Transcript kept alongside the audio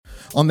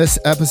On this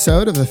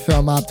episode of the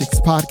Film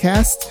Optics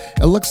Podcast,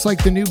 it looks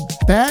like the new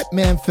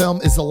Batman film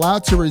is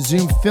allowed to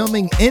resume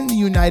filming in the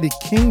United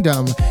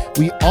Kingdom.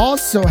 We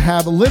also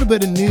have a little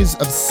bit of news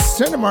of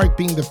Cinemark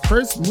being the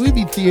first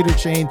movie theater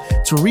chain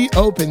to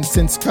reopen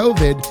since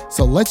COVID,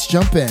 so let's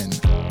jump in.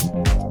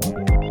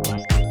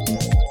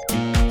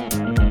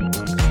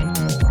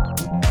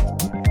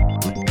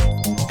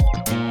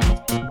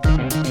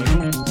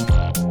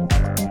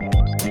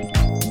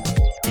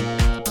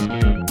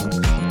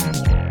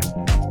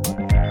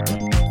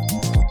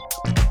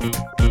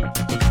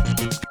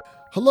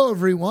 Hello,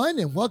 everyone,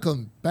 and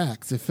welcome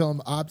back to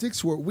Film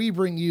Optics, where we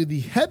bring you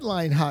the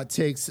headline hot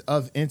takes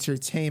of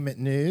entertainment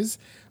news.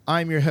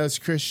 I'm your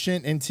host,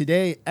 Christian, and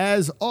today,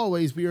 as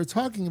always, we are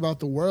talking about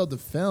the world of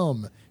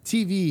film,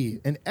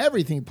 TV, and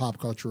everything pop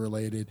culture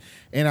related.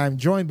 And I'm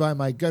joined by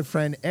my good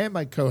friend and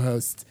my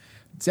co-host,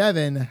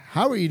 Devin.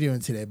 How are you doing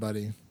today,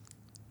 buddy?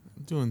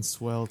 I'm doing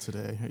swell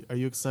today. Are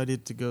you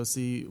excited to go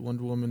see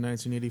Wonder Woman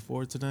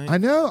 1984 tonight? I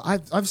know.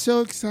 I'm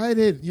so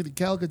excited.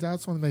 Gal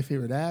Gadot's one of my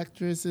favorite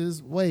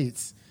actresses.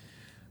 Wait,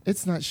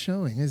 it's not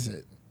showing, is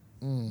it?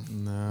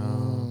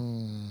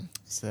 No.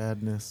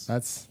 Sadness.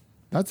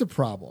 That's a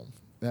problem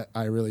that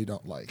I really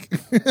don't like.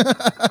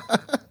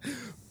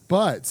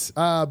 But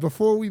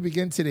before we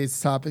begin today's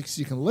topics,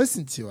 you can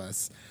listen to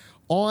us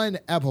on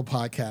Apple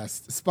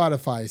Podcasts,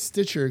 Spotify,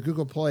 Stitcher,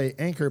 Google Play,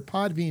 Anchor,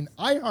 Podbean,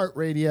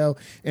 iHeartRadio,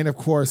 and of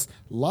course,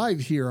 live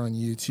here on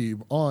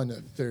YouTube on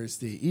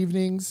Thursday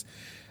evenings.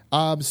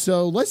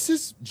 So let's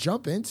just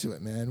jump into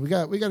it, man. We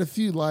got a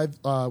few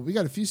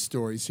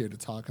stories here to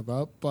talk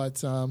about,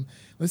 but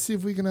let's see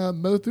if we can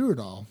mow through it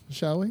all,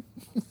 shall we?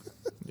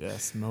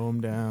 Yes, mow them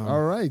down.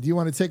 All right. Do you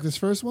want to take this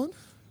first one?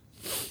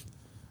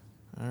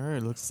 All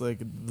right, looks like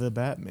the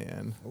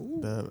Batman,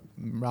 the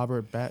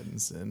Robert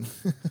Pattinson,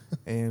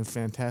 and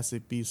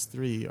Fantastic Beasts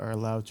 3 are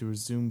allowed to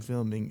resume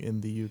filming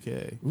in the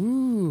UK.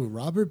 Ooh,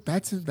 Robert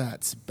Pattinson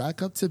bats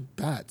back up to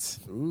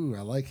bats. Ooh,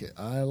 I like it.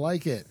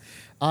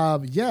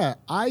 Yeah,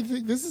 I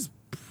think this is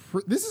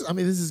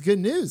good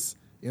news.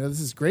 This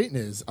is great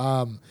news.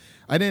 I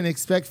didn't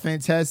expect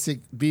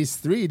Fantastic Beasts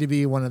 3 to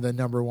be one of the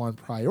number one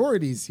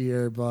priorities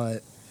here,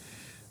 but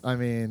I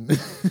mean.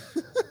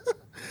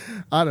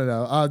 I don't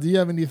know. Do you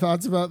have any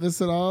thoughts about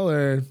this at all,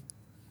 or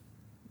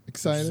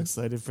excited? I'm just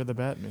excited for the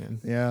Batman.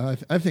 Yeah,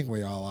 I think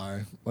we all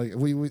are. Like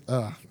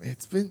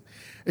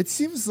it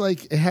seems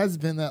like it has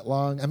been that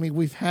long. I mean,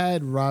 we've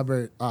had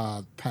Robert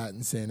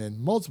Pattinson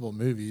in multiple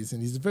movies,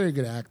 and he's a very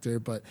good actor.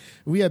 But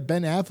we had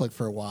Ben Affleck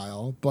for a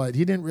while, but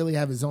he didn't really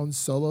have his own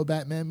solo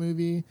Batman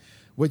movie,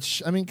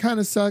 which I mean, kind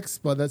of sucks,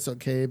 but that's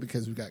okay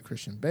because we got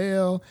Christian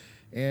Bale,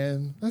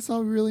 and that's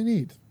all we really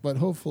need. But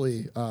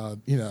hopefully,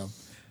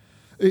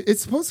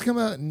 it's supposed to come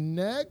out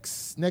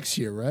next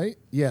year, right?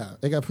 Yeah,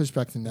 it got pushed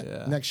back to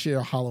next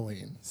year,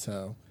 Halloween.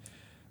 So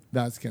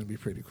that's going to be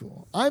pretty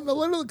cool. I'm a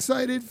little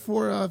excited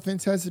for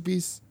Fantastic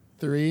Beasts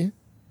 3,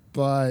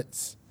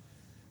 but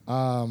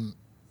I'm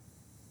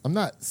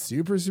not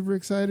super, super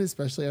excited,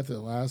 especially after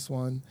the last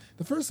one.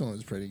 The first one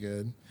was pretty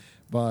good,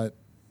 but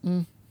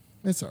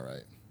it's all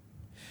right.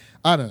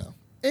 I don't know.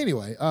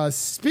 Anyway,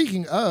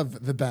 speaking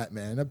of the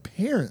Batman,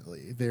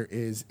 apparently there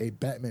is a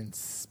Batman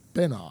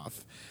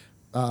spinoff.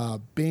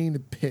 Bane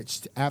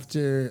pitched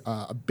after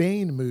a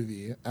Bane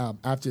movie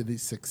after the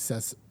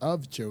success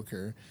of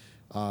Joker,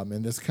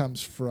 and this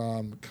comes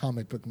from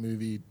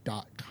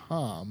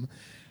comicbookmovie.com,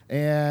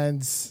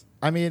 and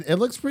I mean it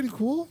looks pretty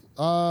cool.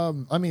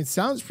 It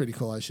sounds pretty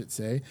cool, I should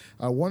say.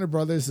 Warner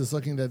Brothers is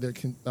looking that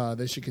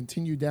they should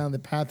continue down the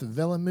path of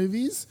villain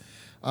movies.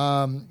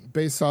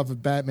 Based off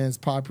of Batman's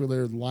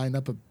popular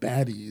lineup of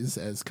baddies,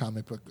 as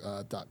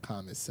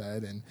comicbook.com has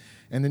said.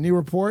 And the new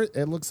report,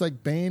 it looks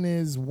like Bane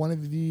is one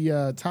of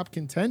the top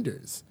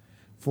contenders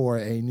for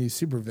a new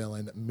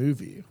supervillain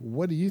movie.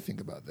 What do you think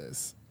about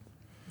this?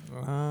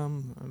 I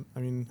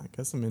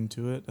guess I'm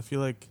into it. I feel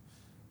like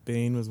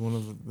Bane was one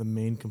of the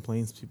main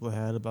complaints people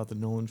had about the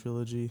Nolan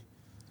trilogy,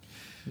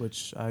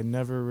 which I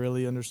never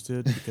really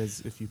understood because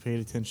if you paid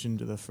attention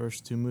to the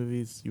first two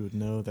movies, you would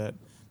know that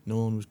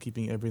Nolan was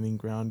keeping everything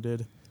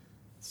grounded.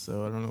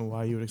 So I don't know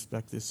why you would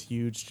expect this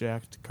huge,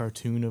 jacked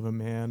cartoon of a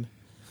man,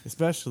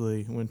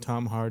 especially when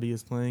Tom Hardy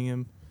is playing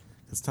him,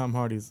 because Tom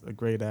Hardy's a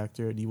great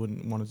actor, and you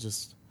wouldn't want to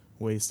just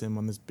waste him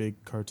on this big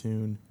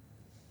cartoon.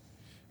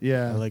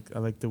 Yeah. I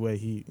like the way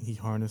he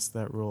harnessed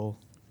that role.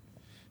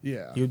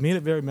 Yeah. He made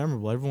it very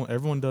memorable.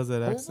 Everyone does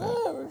that accent.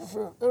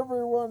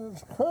 Everyone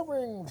is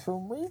coming to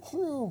meet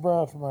you,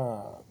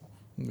 Batman.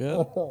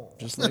 Yeah,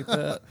 just like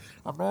that.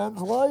 A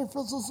man's life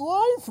is his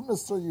life,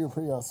 Mr.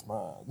 UPS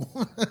man.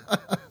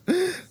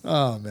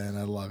 Oh, man,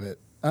 I love it.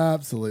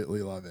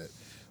 Absolutely love it.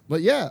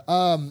 But yeah,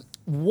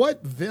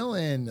 what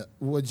villain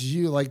would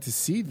you like to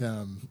see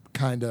them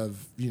kind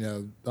of,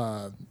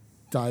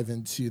 dive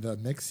into the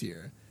mix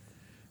here?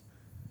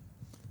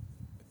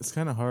 It's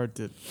kind of hard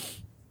to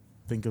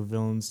think of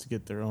villains to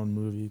get their own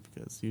movie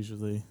because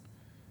usually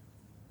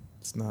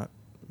it's not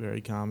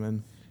very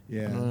common.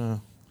 Yeah.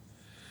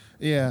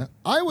 Yeah,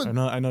 I would.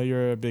 I know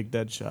you're a big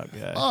Deadshot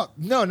guy. Oh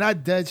no,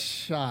 not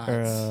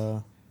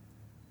Deadshot.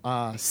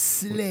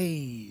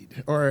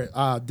 Slade or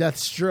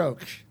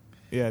Deathstroke.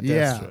 Yeah,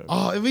 Yeah. Deathstroke.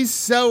 Oh, it'd be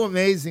so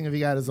amazing if he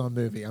got his own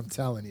movie. I'm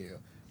telling you.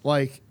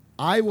 Like,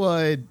 I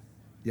would.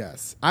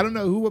 Yes. I don't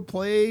know who would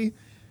play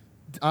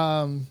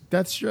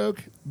Deathstroke,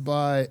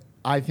 but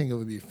I think it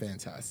would be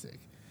fantastic.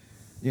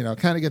 You know,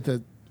 kind of get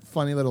the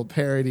funny little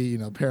parody, you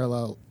know,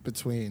 parallel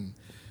between.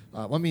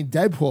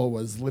 Deadpool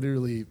was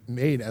literally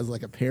made as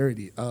like a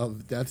parody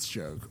of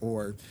Deathstroke,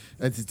 or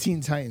as the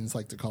Teen Titans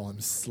like to call him,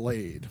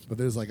 Slade. But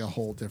there's like a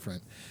whole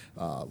different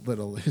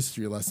little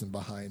history lesson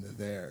behind it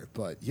there.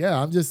 But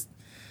yeah,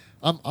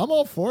 I'm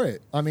all for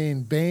it. I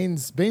mean,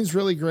 Bane's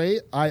really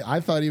great. I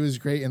thought he was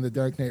great in The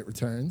Dark Knight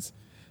Returns.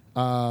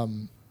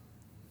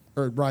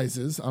 Or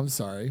Rises, I'm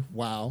sorry.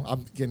 Wow,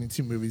 I'm getting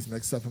two movies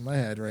mixed up in my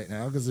head right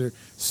now because they're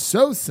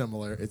so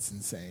similar. It's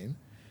insane.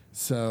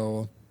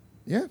 So,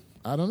 yeah,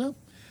 I don't know.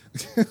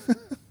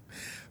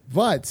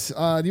 But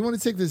do you want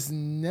to take this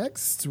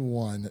next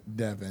one,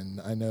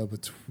 Devin? I know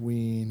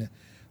between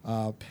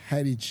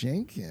Patty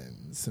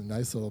Jenkins, some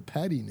nice little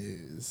Patty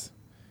news.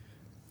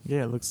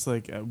 Yeah, it looks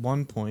like at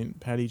one point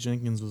Patty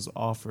Jenkins was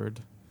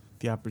offered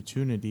the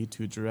opportunity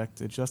to direct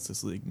a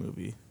Justice League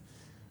movie,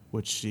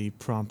 which she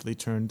promptly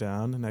turned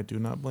down, and I do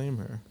not blame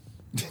her.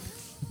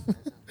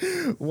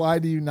 Why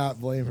do you not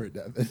blame her,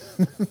 Devin?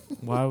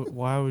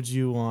 Why would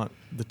you want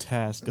the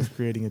task of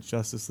creating a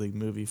Justice League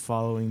movie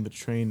following the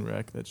train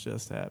wreck that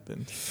just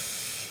happened?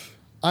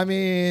 I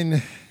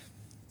mean,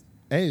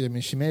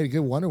 she made a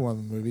good Wonder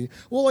Woman movie.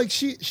 Well, like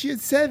she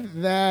had said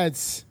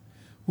that.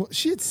 Well,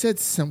 she had said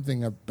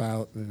something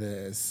about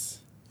this.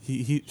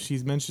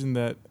 She's mentioned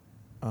that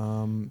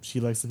she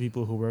likes the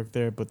people who work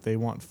there, but they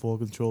want full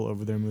control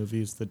over their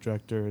movies. The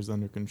director is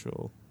under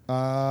control.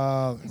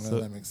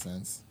 That makes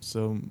sense.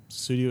 So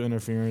studio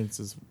interference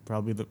is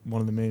probably one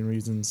of the main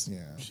reasons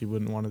she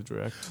wouldn't want to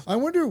direct. I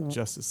wonder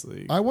Justice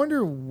League. I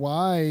wonder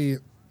why.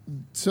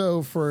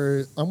 I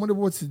wonder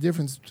what's the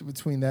difference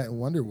between that and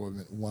Wonder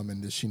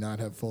Woman. Does she not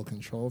have full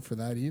control for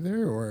that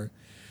either, or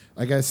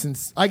I guess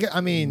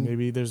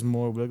maybe there's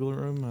more wiggle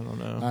room. I don't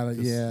know.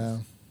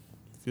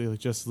 I feel like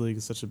Justice League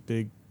is such a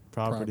big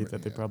property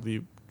that they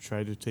probably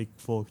try to take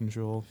full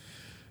control.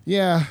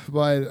 Yeah,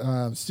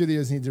 but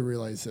studios need to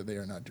realize that they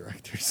are not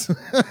directors.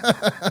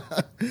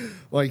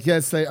 Like,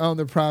 yes, they own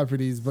the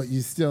properties, but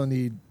you still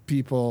need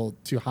people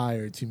to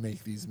hire to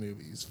make these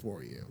movies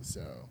for you.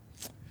 So,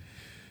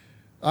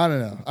 I don't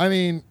know. I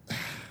mean,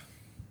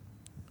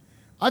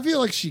 I feel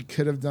like she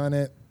could have done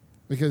it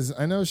because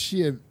I know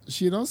she had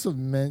also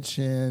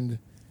mentioned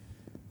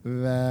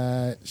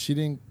that she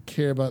didn't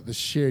care about the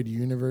shared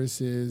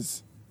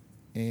universes,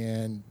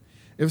 and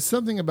it was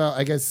something about,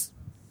 I guess,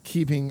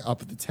 keeping up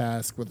the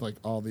task with like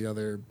all the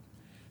other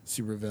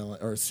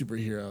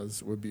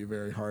superheroes would be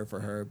very hard for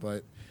her,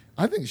 but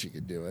I think she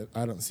could do it.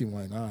 I don't see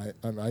why not.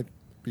 I'd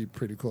be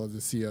pretty cool to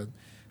see a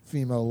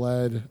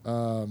female-led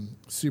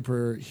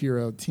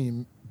superhero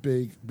team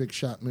big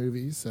shot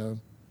movie. So,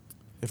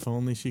 if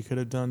only she could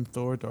have done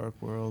Thor: Dark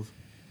World.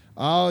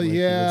 Oh like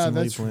yeah,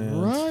 that's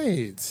planned.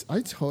 right.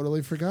 I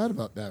totally forgot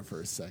about that for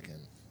a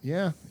second.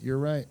 Yeah, you're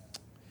right.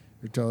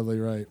 You're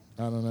totally right.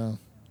 I don't know.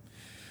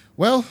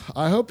 Well,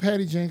 I hope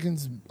Patty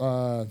Jenkins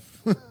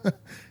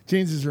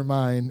changes her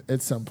mind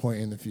at some point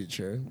in the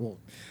future. Well,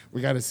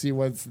 we got to see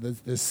what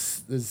this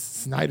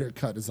Snyder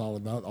cut is all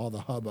about, all the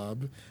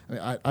hubbub. I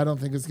mean, I don't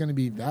think it's going to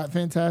be that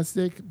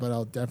fantastic, but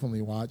I'll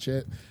definitely watch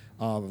it.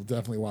 I'll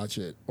definitely watch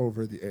it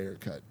over the air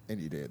cut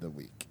any day of the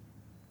week.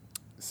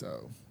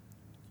 So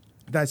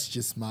that's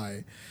just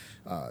my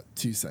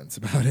 2 cents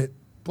about it.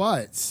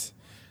 But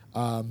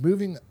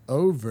moving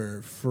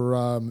over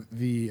from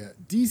the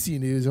DC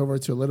news over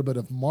to a little bit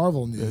of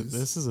Marvel news.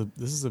 This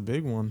is a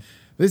big one.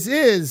 This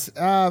is.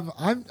 I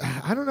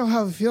don't know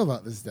how I feel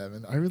about this,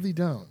 Devin. I really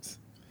don't.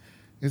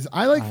 Because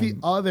I like the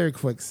other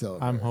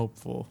Quicksilver. I'm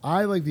hopeful.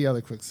 I like the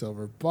other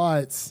Quicksilver,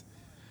 but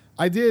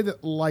I did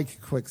like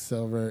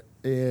Quicksilver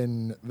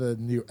in the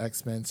new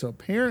X-Men. So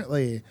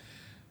apparently,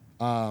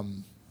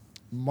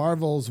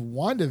 Marvel's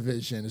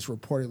WandaVision is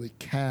reportedly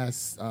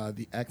cast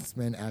the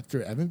X-Men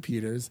actor Evan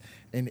Peters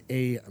in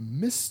a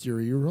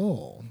mystery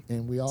role,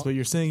 and we all. So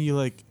you're saying you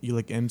like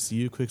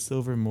MCU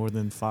Quicksilver more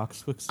than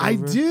Fox Quicksilver? I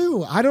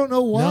do. I don't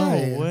know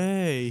why. No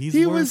way.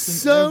 He was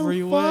so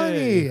every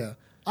funny. Way.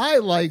 I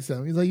liked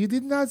him. He's like, you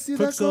did not see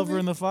Quicksilver that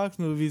in the Fox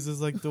movies is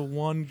like the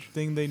one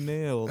thing they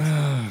nailed.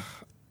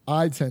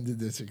 I tend to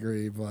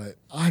disagree, but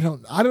I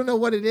don't know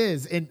what it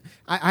is. And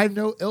I have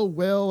no ill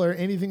will or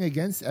anything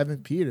against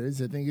Evan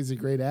Peters. I think he's a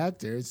great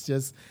actor. It's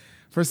just,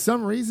 for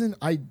some reason,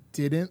 I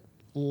didn't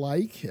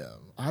like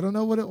him. I don't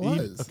know what it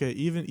was.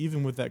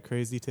 Even with that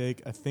crazy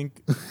take, I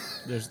think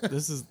there's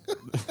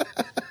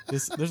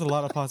a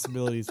lot of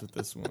possibilities with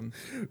this one.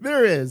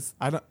 There is.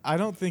 I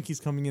don't think he's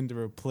coming in to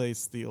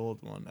replace the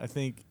old one. I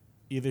think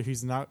either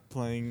he's not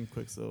playing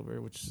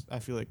Quicksilver, which I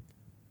feel like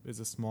is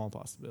a small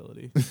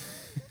possibility,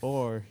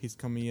 or he's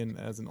coming in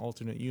as an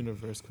alternate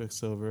universe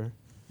Quicksilver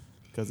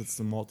because it's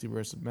the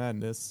multiverse of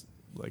madness,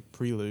 like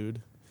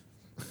Prelude.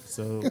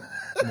 So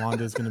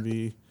Wanda's gonna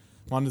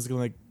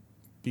like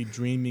be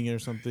dreaming or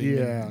something,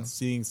 and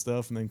seeing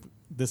stuff, and then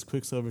this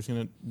Quicksilver's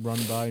gonna run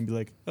by and be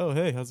like, "Oh,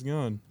 hey, how's it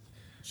going?"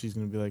 She's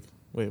gonna be like,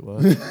 "Wait,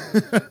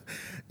 what?"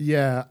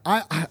 Yeah,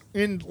 I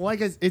and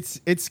like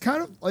it's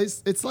kind of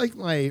it's like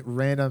my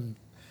random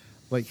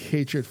like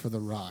hatred for The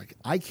Rock.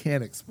 I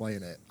can't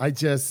explain it. I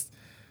just,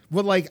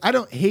 well, like I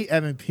don't hate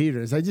Evan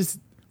Peters. I just,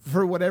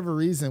 for whatever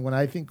reason, when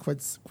I think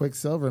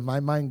Quicksilver, my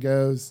mind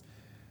goes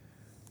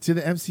to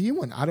the MCU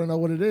one. I don't know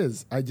what it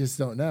is. I just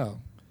don't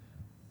know.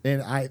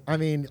 And I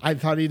mean, I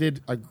thought he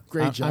did a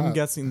great job. I'm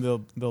guessing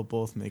they'll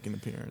both make an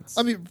appearance.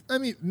 I mean,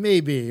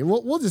 maybe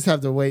we'll just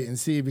have to wait and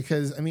see,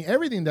 because I mean,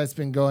 everything that's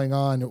been going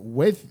on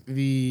with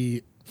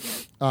the,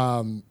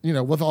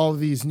 with all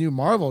of these new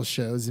Marvel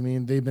shows. I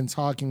mean, they've been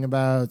talking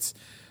about,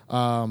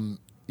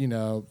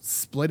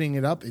 splitting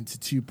it up into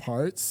 2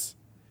 parts.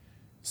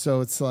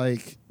 So it's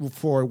like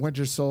for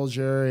Winter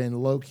Soldier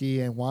and Loki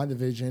and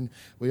WandaVision,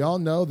 we all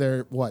know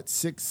they're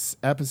 6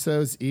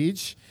 episodes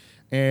each.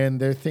 And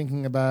they're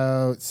thinking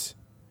about,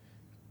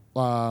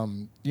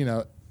 my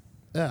God,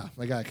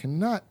 I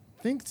cannot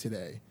think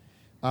today.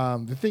 They're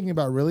thinking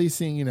about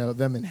releasing,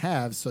 them in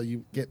halves, so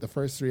you get the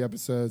first 3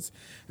 episodes,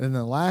 and then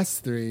the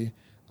last 3,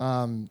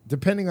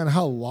 depending on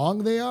how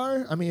long they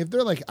are. I mean, if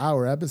they're like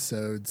hour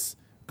episodes,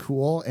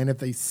 cool. And if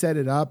they set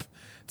it up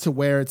to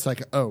where it's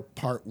like, oh,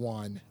 part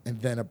 1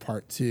 and then a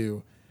part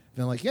 2,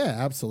 then like, yeah,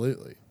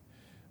 absolutely.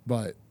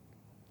 But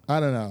I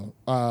don't know.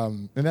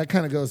 And that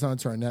kind of goes on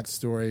to our next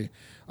story.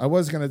 I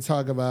was going to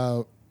talk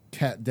about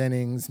Kat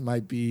Dennings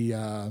might be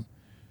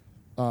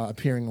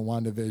appearing in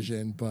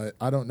WandaVision, but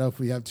I don't know if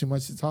we have too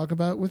much to talk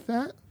about with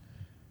that.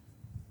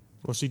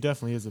 Well, she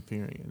definitely is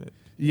appearing in it.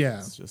 Yeah.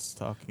 It's just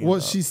talking Well,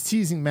 about... she's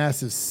teasing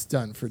massive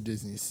stunt for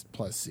Disney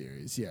Plus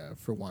series,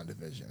 for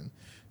WandaVision.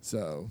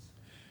 So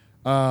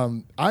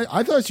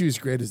I thought she was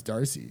great as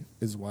Darcy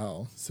as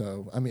well.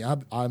 So, I mean,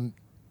 I'm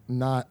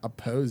not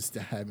opposed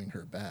to having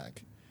her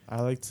back. I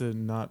like to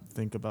not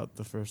think about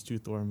the first 2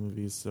 Thor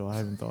movies, so I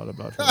haven't thought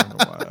about her in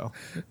a while.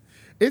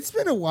 It's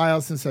been a while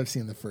since I've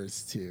seen the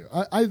first 2.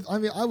 I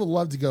mean, I would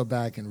love to go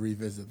back and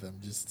revisit them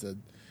just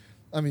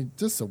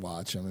to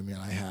watch them. I mean,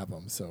 I have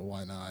them, so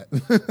why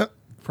not?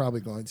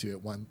 Probably going to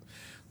at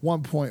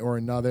one point or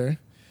another.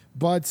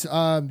 But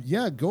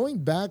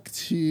going back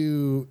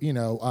to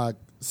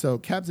so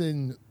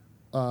Captain,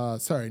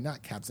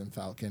 not Captain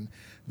Falcon,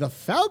 the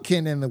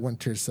Falcon and the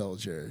Winter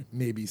Soldier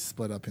may be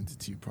split up into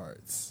 2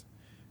 parts.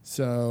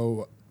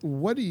 So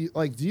what do you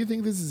like? Do you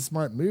think this is a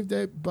smart move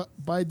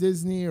by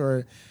Disney?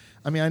 Or,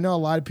 I mean, I know a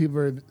lot of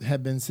people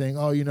have been saying,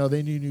 oh,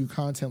 they need new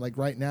content like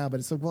right now, but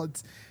it's like, well,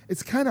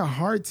 it's kind of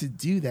hard to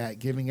do that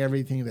given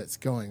everything that's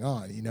going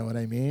on. You know what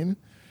I mean?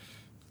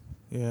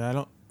 Yeah,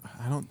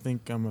 I don't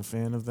think I'm a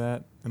fan of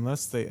that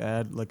unless they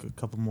add like a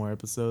couple more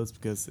episodes,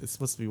 because it's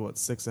supposed to be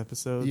 6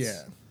 episodes.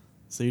 Yeah.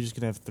 So you're just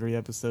gonna have 3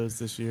 episodes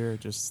this year.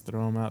 Just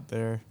throw them out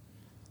there.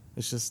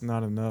 It's just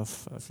not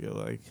enough, I feel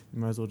like. You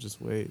might as well just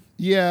wait.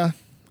 Yeah,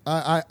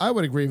 I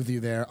would agree with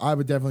you there. I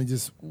would definitely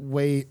just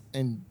wait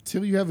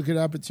until you have a good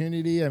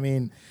opportunity. I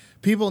mean,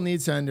 people need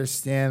to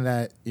understand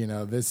that,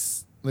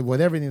 this,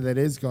 with everything that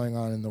is going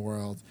on in the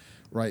world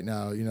right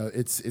now,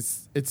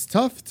 it's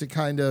tough to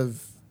kind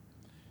of,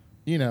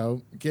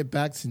 get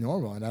back to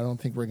normal. And I don't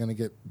think we're going to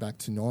get back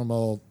to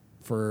normal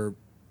for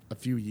a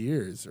few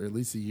years, or at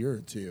least a year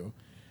or 2.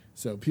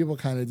 So people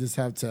kind of just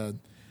have to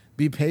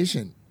be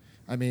patient.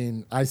 I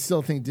mean, I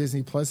still think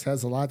Disney Plus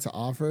has a lot to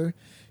offer.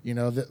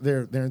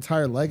 Their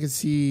entire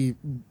legacy,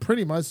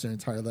 pretty much their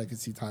entire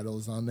legacy title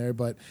is on there.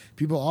 But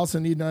people also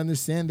need to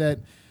understand that,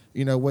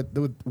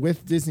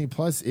 with Disney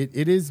Plus,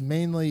 it is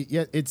mainly,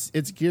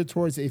 it's geared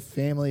towards a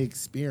family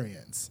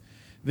experience.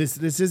 This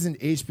isn't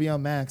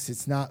HBO Max,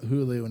 it's not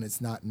Hulu, and it's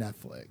not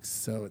Netflix.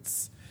 So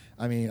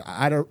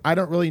I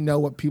don't really know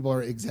what people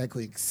are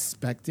exactly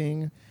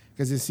expecting,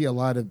 because you see a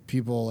lot of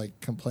people like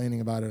complaining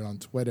about it on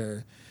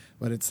Twitter.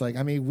 But it's like,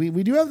 I mean,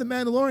 we do have The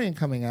Mandalorian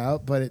coming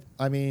out, but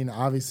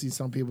obviously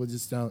some people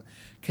just don't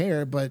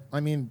care. But I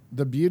mean,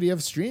 the beauty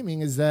of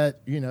streaming is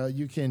that,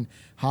 you can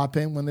hop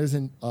in when there's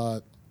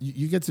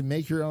you get to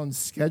make your own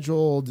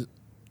scheduled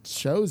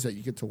shows that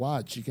you get to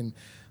watch. You can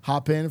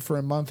hop in for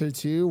a month or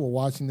 2 while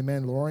watching The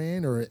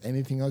Mandalorian or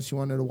anything else you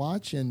wanted to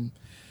watch, and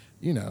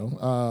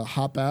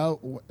hop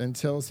out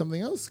until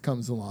something else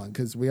comes along.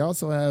 Because we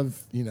also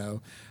have,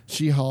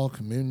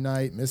 She-Hulk, Moon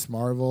Knight, Miss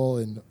Marvel,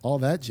 and all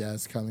that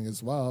jazz coming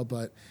as well.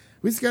 But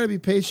we just got to be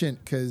patient,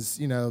 because,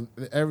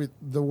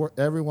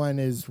 everyone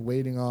is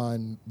waiting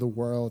on the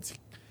world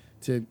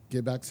to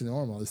get back to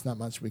normal. There's not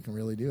much we can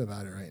really do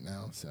about it right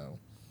now. So,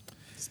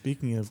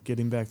 speaking of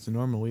getting back to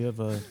normal, we have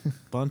a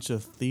bunch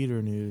of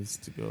theater news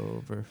to go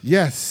over.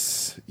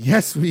 Yes,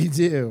 we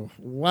do.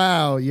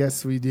 Wow,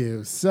 yes, we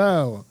do.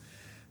 So,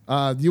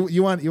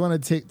 you want to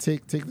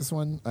take this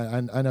one?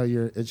 I know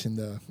you're itching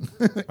to.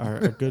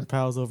 Our good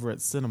pals over at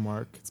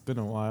Cinemark. It's been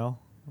a while.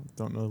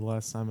 Don't know the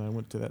last time I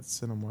went to that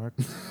Cinemark.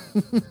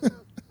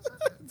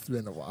 It's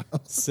been a while.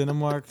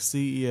 Cinemark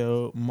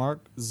CEO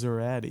Mark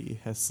Zoradi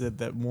has said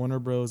that Warner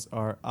Bros.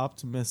 Are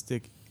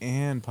optimistic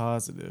and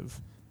positive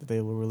that they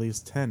will release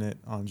Tenet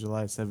on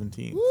July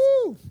 17th.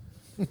 Woo!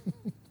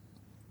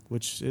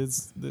 Which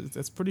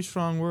that's pretty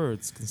strong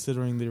words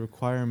considering the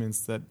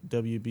requirements that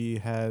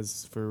WB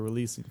has for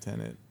releasing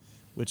Tenet,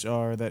 which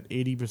are that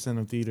 80%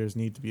 of theaters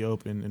need to be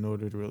open in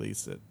order to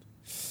release it.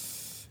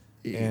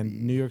 80.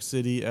 And New York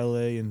City,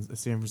 LA, and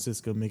San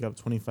Francisco make up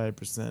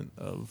 25%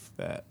 of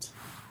that.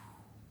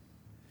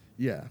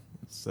 Yeah.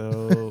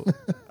 So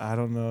I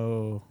don't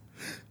know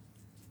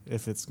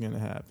if it's going to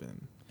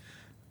happen.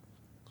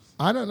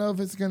 I don't know if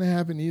it's going to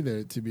happen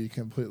either, to be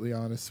completely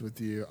honest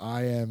with you.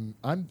 I'm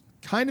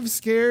kind of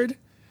scared,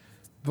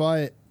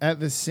 but at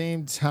the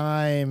same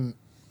time,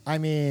 I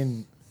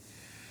mean,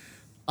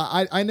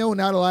 I know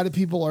not a lot of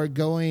people are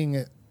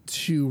going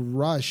to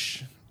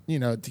rush,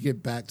 to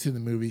get back to the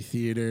movie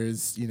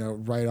theaters,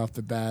 right off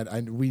the bat.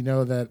 We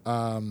know that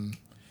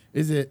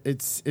is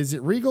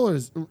it Regal, or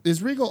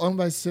is Regal owned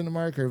by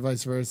Cinemark or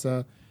vice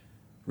versa?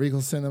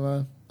 Regal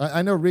Cinema.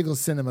 I know Regal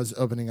Cinema is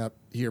opening up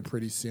here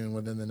pretty soon,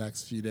 within the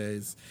next few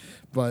days,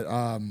 but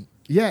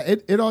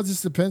it all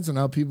just depends on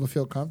how people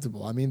feel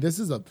comfortable. I mean, this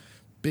is a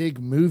big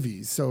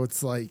movie, so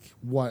it's like,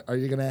 what are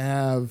you going to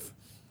have?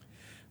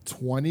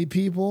 20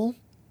 people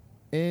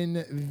in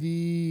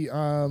the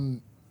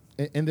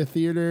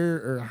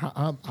theater,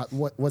 or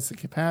what's the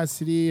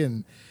capacity?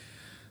 And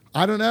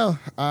I don't know.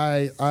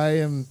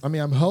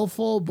 I'm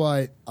hopeful,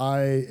 but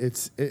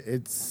it's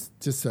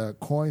just a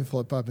coin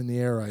flip up in the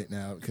air right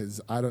now,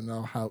 because I don't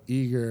know how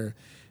eager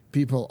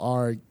people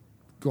are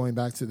going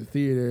back to the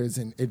theaters,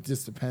 and it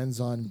just depends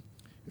on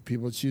if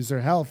people choose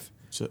their health.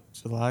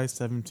 July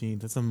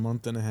 17th. That's a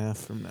month and a half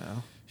from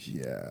now.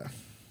 Yeah,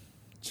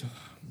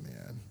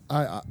 man.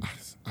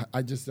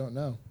 I just don't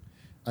know.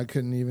 I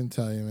couldn't even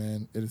tell you,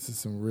 man. It's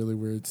just some really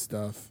weird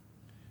stuff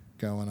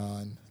going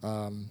on.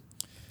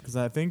 Because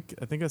I think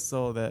I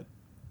saw that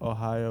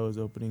Ohio is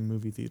opening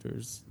movie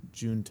theaters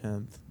June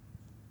 10th.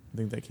 I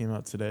think that came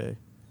out today.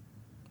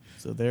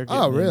 So they're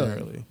getting in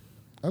early.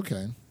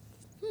 Okay.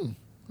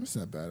 That's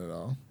not bad at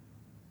all.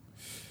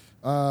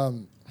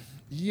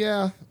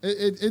 Yeah,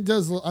 it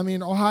does. I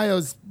mean,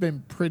 Ohio's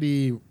been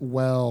pretty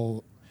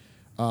well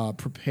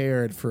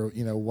prepared for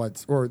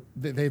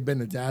they've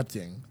been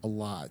adapting a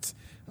lot.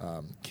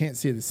 Can't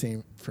say the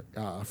same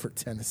for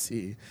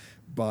Tennessee,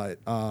 but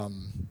so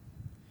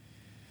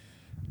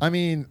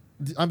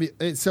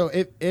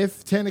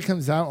if Tenet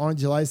comes out on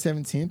July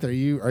 17th, are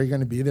you going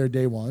to be there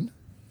day one?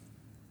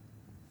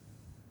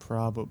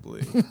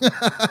 Probably.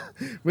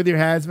 With your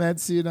hazmat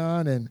suit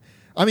on, and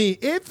I mean,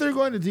 if they're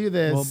going to do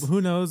this, well,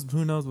 who knows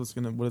what it's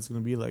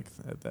gonna be like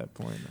at that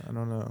point. I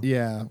don't know.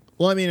 Yeah.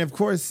 Well, I mean, of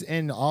course,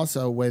 and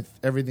also with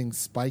everything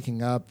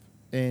spiking up,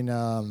 and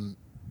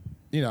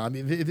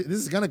this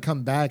is going to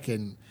come back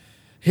and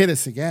hit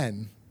us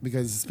again,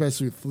 because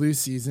especially with flu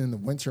season, the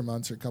winter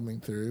months are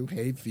coming through,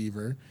 hay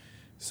fever.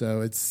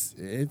 So it's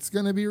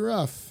going to be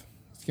rough.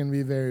 It's going to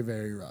be very,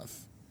 very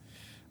rough.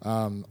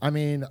 I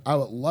mean, I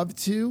would love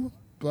to,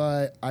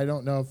 but I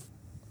don't know if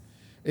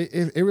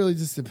it really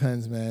just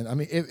depends, man. I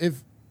mean,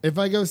 if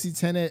I go see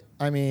Tenet,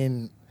 I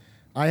mean,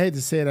 I hate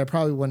to say it, I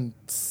probably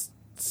wouldn't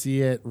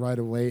see it right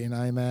away in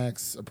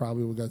IMAX. I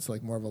probably would go to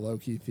like more of a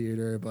low-key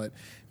theater, but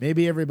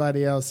maybe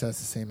everybody else has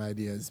the same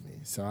idea as me,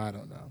 so I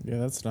don't know. Yeah,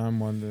 that's what I'm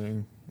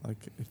wondering.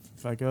 Like,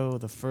 if I go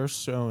the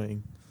first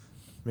showing,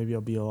 maybe I'll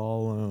be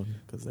all alone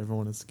because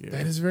everyone is scared.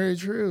 That is very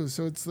true.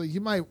 So it's like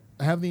you might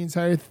have the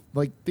entire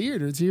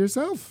theater to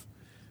yourself,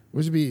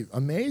 which would be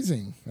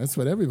amazing. That's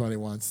what everybody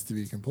wants, to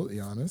be completely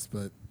honest,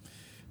 but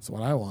it's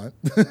what I want.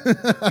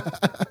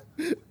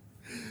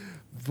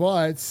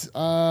 But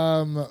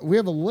we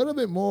have a little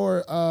bit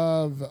more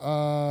of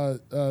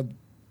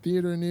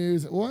theater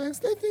news. Well, I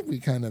think we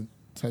kind of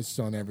touched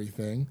on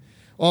everything.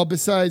 Well,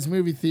 besides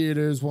movie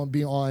theaters won't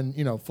be on,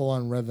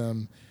 full-on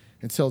rhythm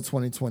until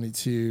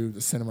 2022, the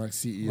Cinemark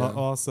CEO. Well,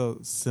 also,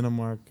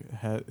 Cinemark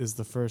is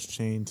the first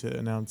chain to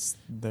announce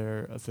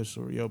their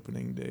official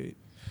reopening date.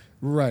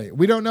 Right.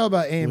 We don't know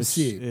about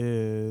AMC. Which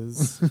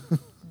is...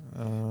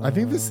 I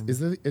think this...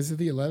 Is it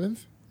the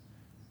 11th?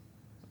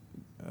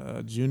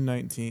 June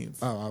 19th.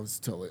 Oh, I was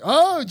totally...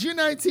 Oh, June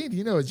 19th.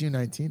 You know what June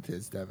 19th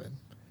is, Devin.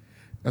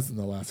 That's when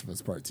The Last of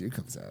Us Part 2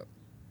 comes out.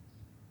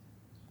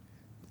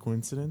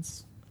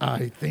 Coincidence?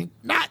 I think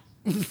not.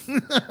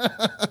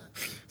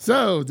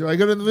 So, do I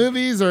go to the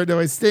movies or do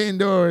I stay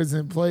indoors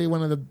and play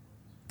one of the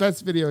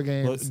best video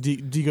games? Well,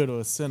 do you go to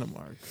a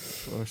Cinemark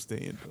or stay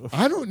indoors?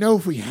 I don't know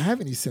if we have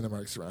any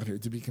Cinemarks around here,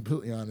 to be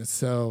completely honest.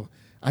 So,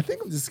 I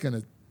think I'm just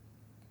going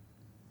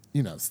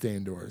to, stay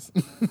indoors.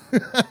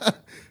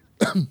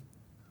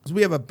 So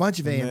we have a bunch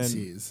of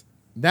AMCs.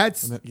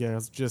 That's the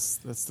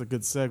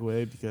good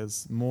segue,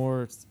 because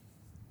more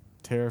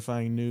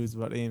terrifying news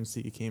about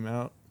AMC came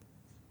out.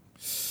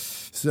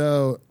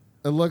 So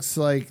it looks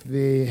like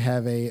they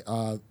have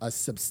a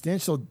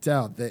substantial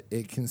doubt that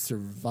it can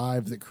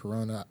survive the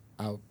corona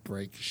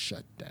outbreak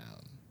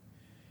shutdown.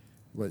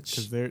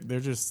 Because they're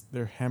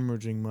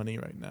hemorrhaging money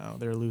right now.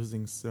 They're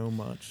losing so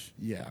much.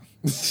 Yeah,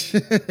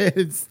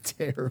 it's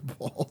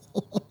terrible.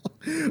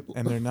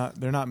 and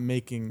they're not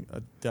making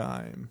a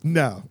dime.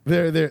 No,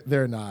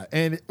 they're not,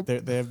 and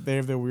They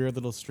have their weird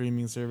little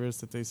streaming service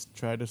that they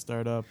tried to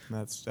start up, and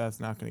that's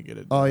not going to get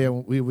it oh done. yeah,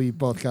 we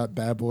both got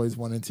Bad Boys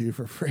 1 and 2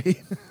 for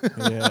free.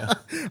 Yeah.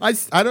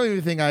 I don't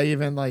even think I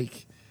even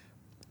like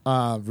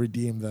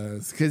redeemed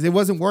those because it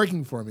wasn't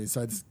working for me,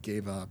 so I just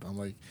gave up. I'm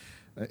like,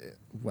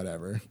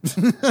 whatever.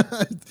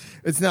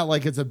 It's not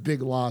like it's a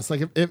big loss.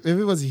 Like if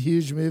it was a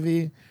huge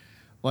movie,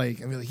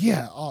 like I'd be like,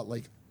 yeah,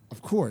 like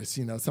of course,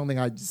 something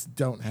I just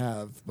don't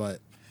have, but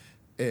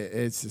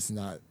it's just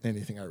not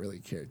anything I really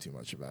care too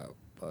much about.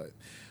 But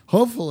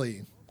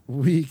hopefully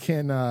we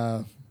can.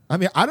 I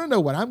mean, I don't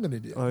know what I'm gonna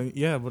do.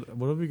 Yeah, what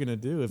are we gonna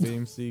do if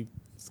AMC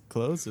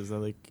closes?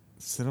 Like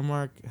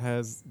Cinemark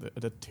has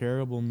the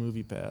terrible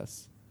movie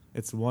pass.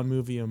 It's one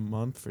movie a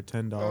month for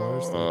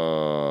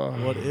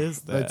 $10. What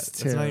is that? That's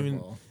terrible. Not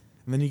even.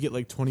 And then you get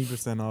like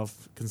 20%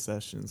 off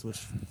concessions, which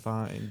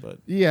fine, but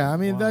yeah, I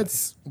mean why?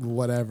 that's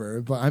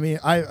whatever. But I mean,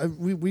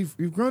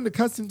 we've grown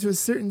accustomed to a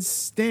certain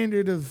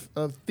standard of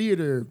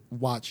theater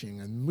watching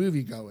and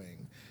movie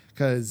going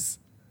because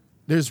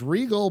there's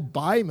Regal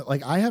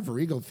like I have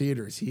Regal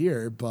theaters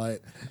here, but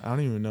I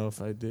don't even know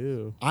if I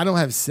do. I don't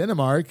have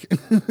Cinemark.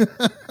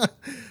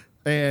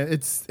 And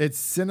it's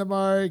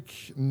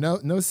Cinemark, no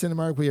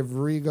Cinemark. We have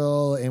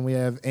Regal and we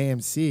have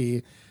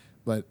AMC,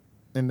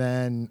 and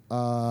then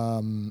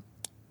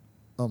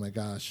oh my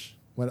gosh,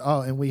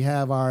 and we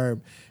have our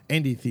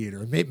indie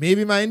theater.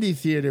 Maybe my indie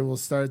theater will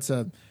start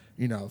to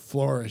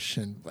flourish,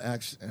 and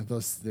actually, and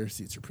their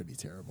seats are pretty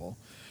terrible,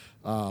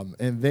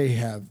 and they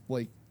have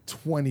like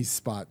 20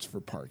 spots for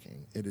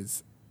parking. It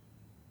is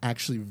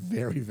actually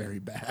very, very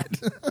bad.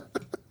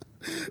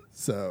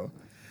 So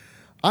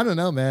I don't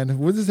know, man.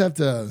 We'll just have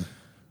to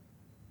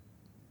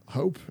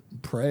hope,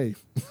 pray,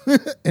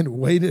 and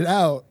wait it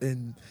out.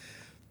 And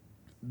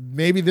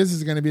maybe this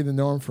is going to be the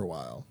norm for a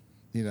while.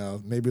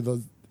 Maybe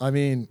those.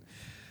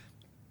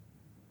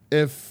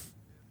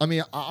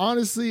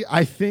 Honestly,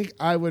 I think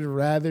I would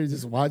rather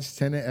just watch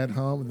Tenet at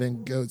home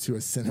than go to a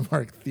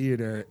Cinemark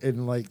theater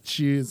and like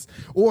choose.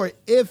 Or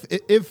if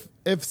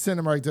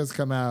Cinemark does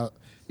come out,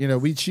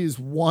 we choose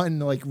one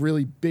like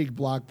really big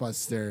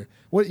blockbuster.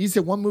 What you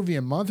said, one movie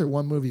a month or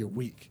one movie a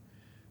week?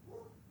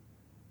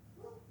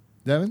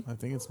 Devin? I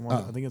think it's one.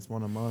 I think it's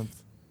one a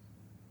month.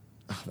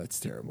 Oh, that's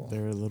terrible.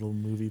 Their little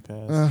movie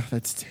pass.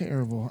 That's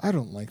terrible. I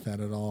don't like that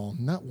at all.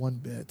 Not one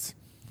bit.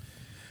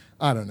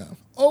 I don't know.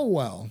 Oh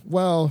well.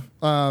 Well,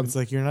 it's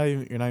like you're not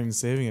even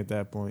saving at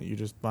that point. You're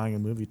just buying a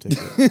movie ticket.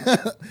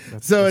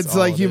 So it's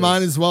like you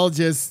might as well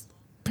just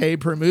pay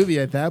per movie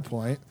at that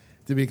point.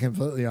 To be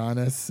completely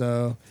honest,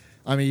 so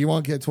I mean, you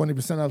won't get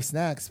 20% off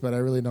snacks, but I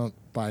really don't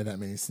buy that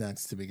many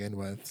snacks to begin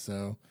with.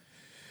 So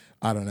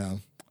I don't know.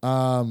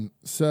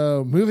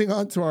 So moving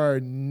on to our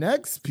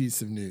next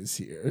piece of news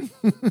here.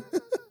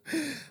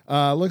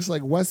 Looks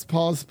like Wes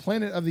Paul's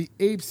Planet of the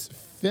Apes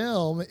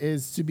film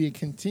is to be a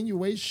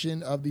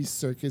continuation of the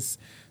Circus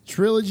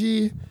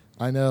trilogy.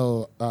 I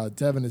know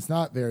Devin is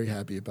not very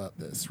happy about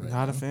this right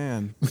Not now. a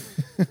fan.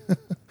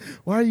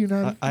 Why are you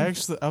not? I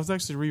was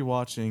actually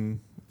rewatching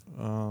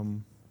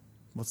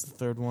what's the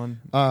third one?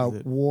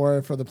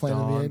 War for the Planet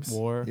of Dawn, the Apes.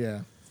 War.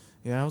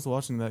 Yeah, I was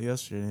watching that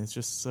yesterday, and it's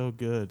just so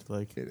good.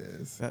 Like it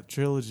is. that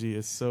trilogy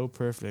is so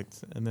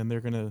perfect, and then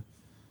they're gonna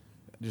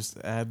just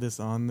add this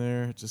on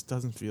there. It just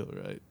doesn't feel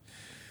right.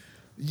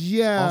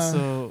 Yeah.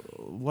 Also,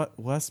 what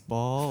Wes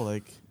Ball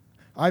like?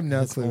 I've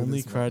no his clue. who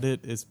only this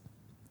credit is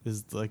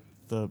like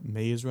the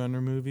Maze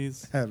Runner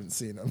movies, I haven't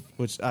seen them.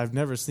 which I've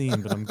never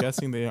seen, but I'm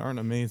guessing they aren't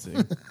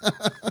amazing.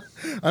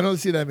 I don't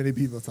see that many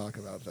people talk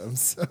about them.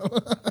 So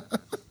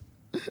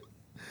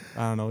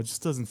I don't know. It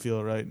just doesn't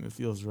feel right, and it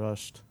feels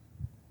rushed.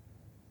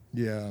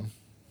 yeah,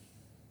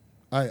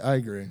 I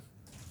agree.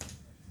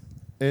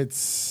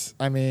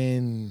 I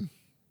mean,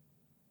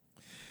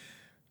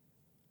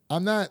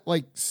 I'm not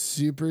like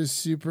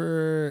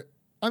super.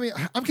 I mean,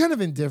 I'm kind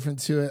of indifferent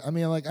to it. I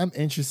mean, like I'm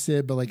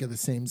interested, but like at the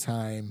same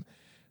time,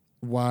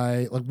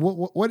 why? Like,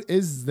 what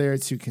is there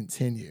to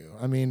continue?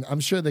 I mean, I'm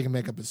sure they can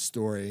make up a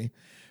story,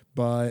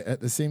 but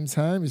at the same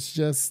time, it's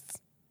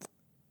just,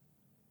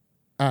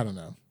 I don't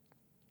know.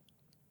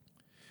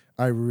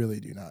 I really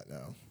do not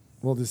know.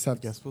 We'll just have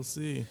to. Guess we'll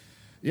see.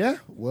 Yeah,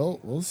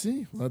 we'll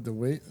see. We'll have to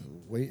wait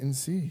and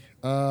see.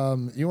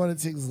 You want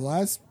to take the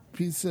last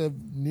piece of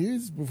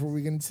news before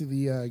we get into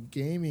the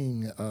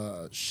gaming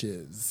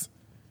shiz?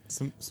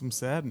 Some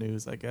sad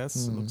news, I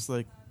guess. It looks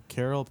like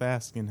Carol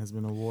Baskin has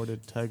been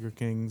awarded Tiger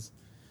King's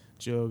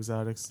Joe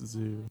Exotic's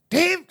Zoo.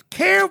 Damn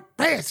Carol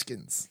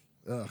Baskins.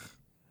 Ugh.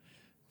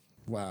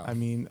 Wow. I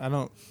mean, I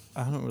don't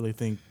really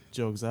think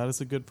Joe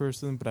Exotic's a good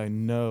person, but I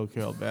know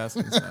Carol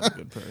Baskin's not a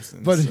good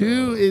person. But so.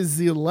 who is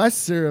the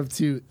lesser of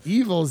two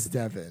evils,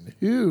 Devin?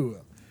 Who?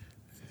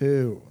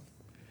 They're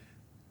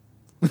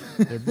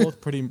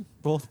both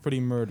pretty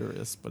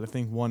murderous, but I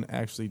think one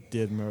actually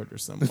did murder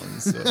someone.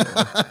 So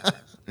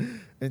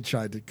And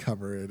tried to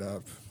cover it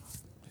up.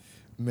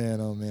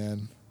 Man, oh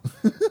man.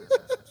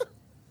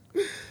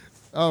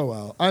 Oh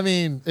well. I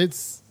mean,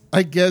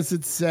 I guess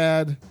it's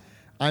sad.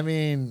 I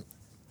mean,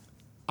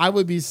 I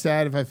would be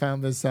sad if I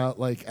found this out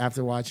like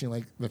after watching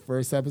like the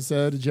first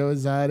episode of Joe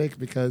Exotic,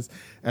 because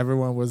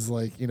everyone was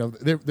like,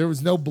 there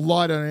was no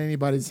blood on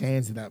anybody's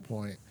hands at that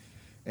point.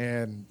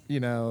 And,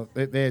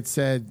 they had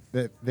said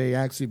that they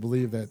actually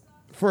believed that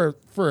for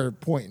a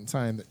point in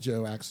time that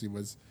Joe actually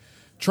was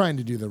trying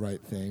to do the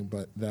right thing,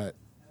 but that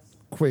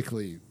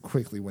quickly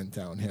went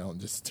downhill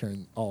and just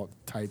turned all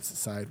types of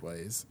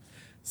sideways.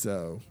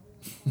 So,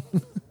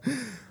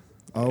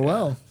 oh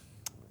well.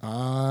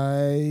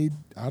 I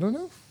don't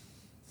know.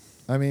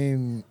 I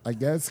mean, I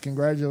guess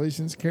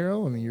congratulations,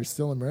 Carol. I mean, you're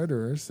still a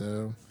murderer,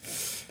 so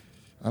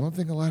I don't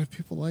think a lot of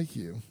people like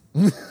you.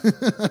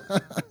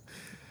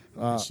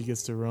 She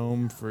gets to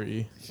roam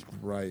free.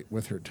 Right,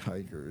 with her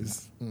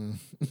tigers.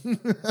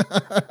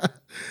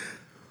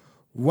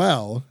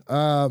 Well,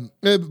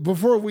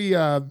 before we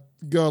go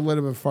a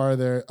little bit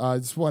farther, I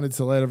just wanted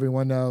to let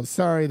everyone know,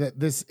 sorry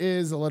that this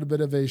is a little bit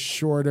of a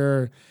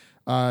shorter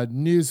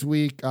news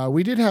week.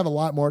 We did have a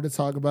lot more to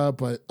talk about,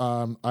 but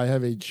I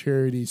have a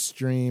charity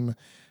stream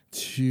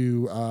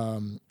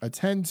to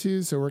attend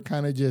to, so we're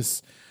kind of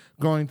just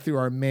going through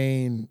our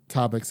main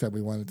topics that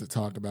we wanted to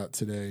talk about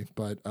today.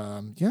 But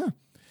yeah,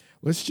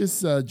 let's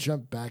just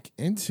jump back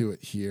into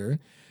it here.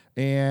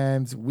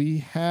 And we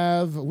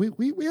have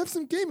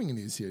some gaming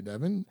news here,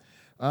 Devin.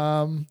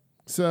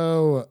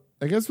 So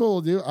I guess what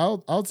we'll do,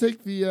 I'll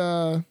take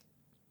the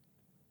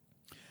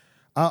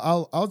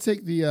I'll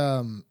take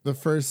the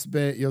first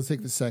bit, you'll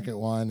take the second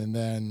one, and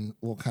then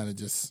we'll kind of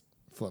just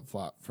flip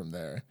flop from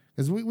there,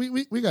 because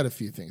we got a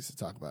few things to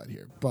talk about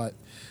here. But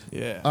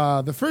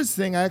yeah, the first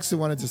thing I actually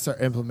wanted to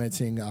start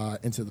implementing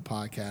into the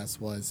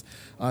podcast was,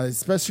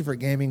 especially for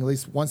gaming, at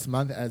least once a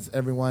month, as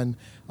everyone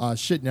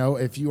should know,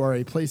 if you are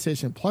a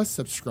PlayStation Plus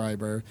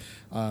subscriber,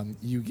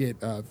 you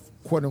get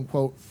quote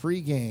unquote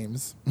free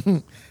games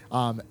during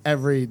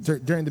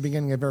the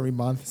beginning of every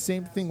month.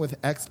 Same thing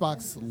with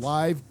Xbox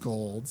Live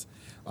Gold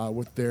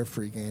with their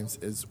free games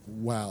as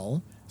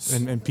well.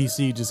 and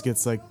PC just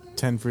gets like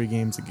 10 free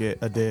games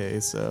a day.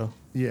 So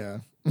yeah.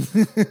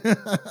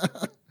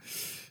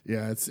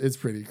 Yeah, it's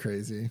pretty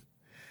crazy.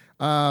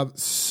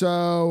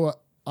 So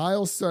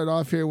I'll start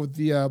off here with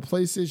the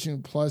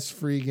PlayStation Plus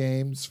free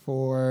games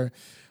for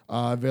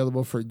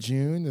available for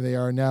June. They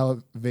are now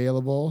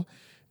available.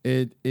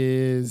 It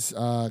is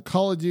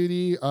Call of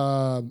Duty.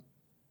 Okay.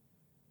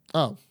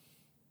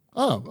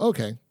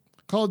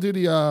 Call of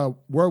Duty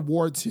World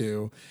War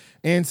II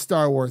and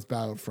Star Wars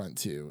Battlefront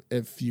 2.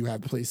 If you have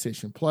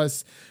PlayStation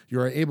Plus, you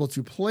are able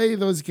to play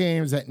those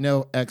games at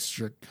no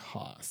extra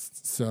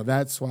cost. So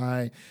that's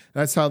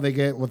how they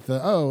get with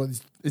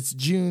it's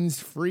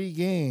June's free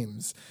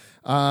games.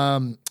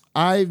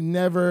 I've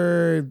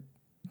never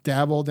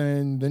dabbled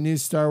in the new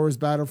Star Wars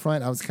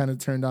Battlefront. I was kind of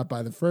turned off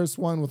by the first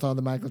one with all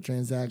the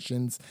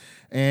microtransactions,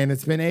 and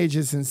it's been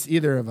ages since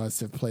either of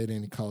us have played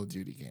any Call of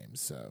Duty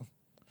games.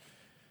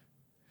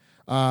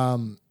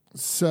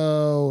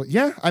 So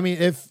yeah, I mean,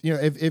 if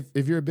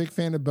you're a big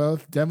fan of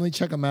both, definitely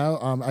check them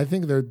out. I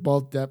think they're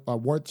both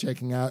worth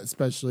checking out,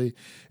 especially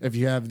if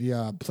you have the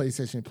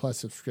PlayStation Plus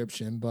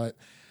subscription. But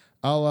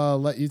I'll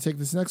let you take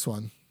this next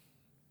one.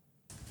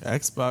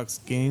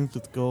 Xbox Games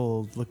with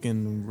Gold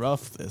looking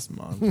rough this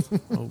month.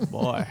 Oh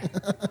boy,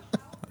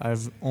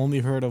 I've only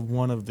heard of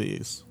one of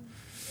these.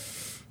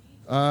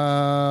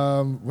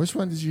 Which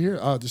one did you hear?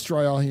 Oh,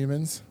 Destroy All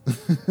Humans.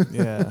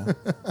 Yeah,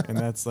 and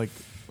that's like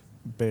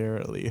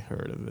barely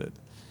heard of it.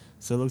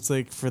 So it looks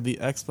like for the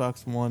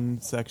Xbox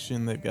One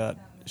section, they've got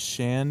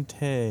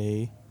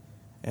Shantae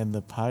and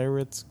the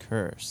Pirate's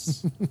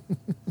Curse.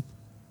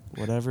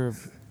 Whatever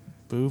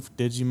boof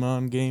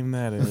Digimon game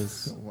that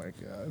is. Oh my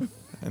god.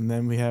 And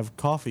then we have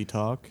Coffee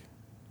Talk.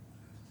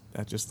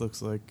 That just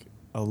looks like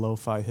a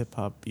lo-fi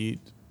hip-hop beat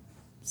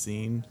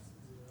scene.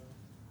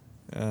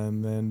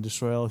 And then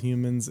Destroy All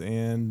Humans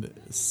and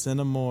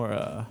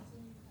Cinemora.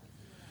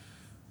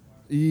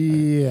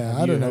 Yeah,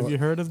 I don't know. Have you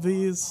heard of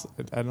these?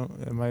 I don't.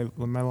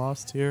 Am I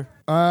lost here?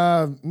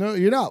 No,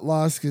 you're not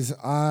lost, because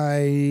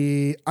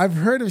I've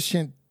heard of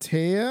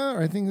Shantae,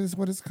 or I think this is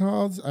what it's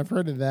called. I've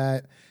heard of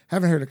that.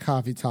 Haven't heard of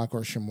Coffee Talk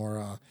or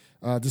Shimura.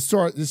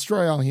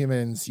 Destroy All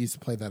Humans used to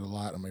play that a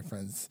lot on my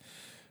friend's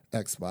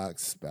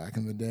Xbox back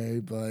in the day,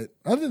 but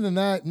other than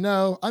that,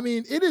 no. I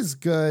mean, it is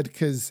good,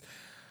 because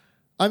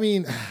I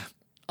mean,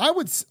 I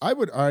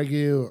would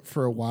argue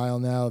for a while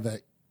now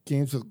that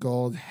Games with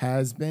Gold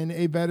has been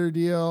a better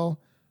deal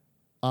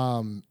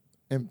in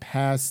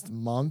past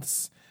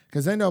months,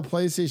 because I know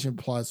PlayStation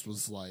Plus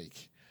was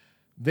like,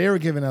 they were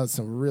giving out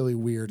some really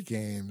weird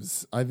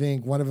games. I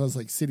think one of them was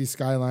like City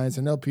Skylines.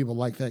 I know people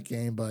like that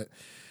game, but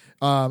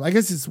I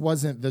guess this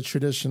wasn't the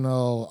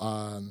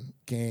traditional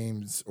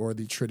games or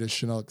the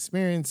traditional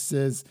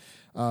experiences,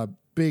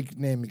 big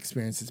name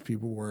experiences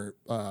people were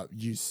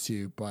used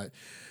to. But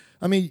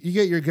I mean, you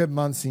get your good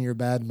months and your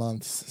bad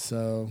months,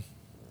 so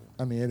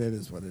I mean, it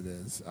is what it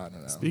is. I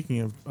don't know.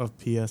 Speaking of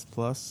PS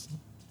Plus.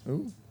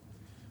 Ooh.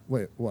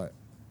 Wait, what?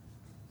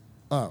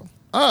 Oh.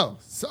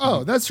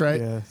 That's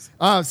right.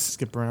 Yeah,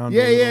 skip around.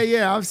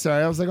 Yeah. I'm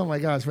sorry. I was like, oh my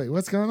gosh, wait,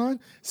 what's going on?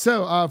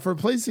 So for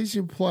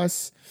PlayStation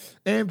Plus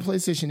and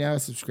PlayStation Now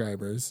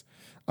subscribers,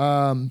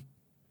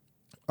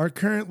 are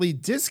currently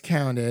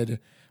discounted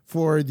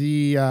for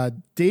the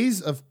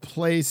Days of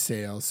Play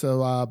sale. So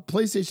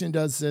PlayStation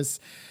does this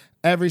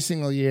every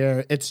single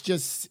year. It's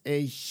just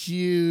a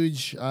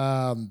huge,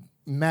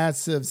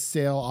 massive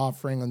sale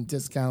offering on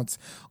discounts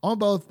on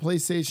both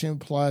PlayStation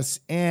Plus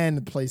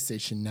and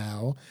PlayStation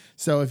Now.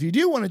 So if you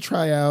do want to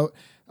try out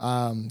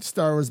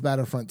Star Wars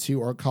Battlefront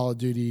 2 or Call of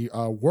Duty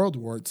World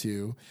War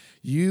 2,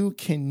 you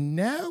can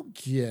now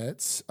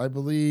get, I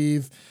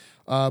believe,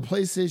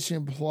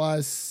 PlayStation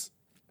Plus.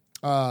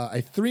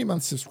 A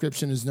 3-month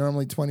subscription is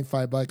normally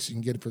 $25. You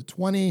can get it for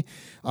 $20.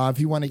 If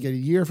you want to get a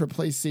year for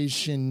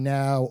PlayStation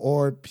Now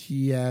or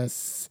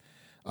PS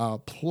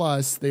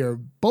Plus, they are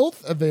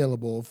both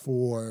available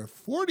for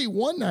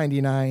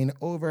 $41.99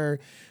 over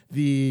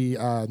the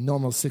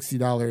normal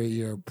 $60 a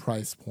year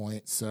price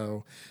point.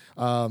 So,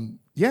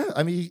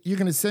 you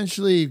can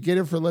essentially get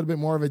it for a little bit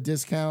more of a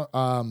discount.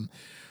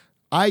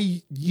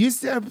 I used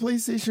to have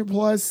PlayStation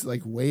Plus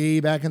like way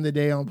back in the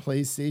day on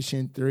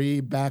PlayStation 3,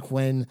 back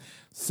when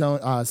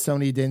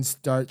Sony didn't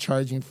start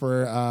charging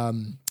for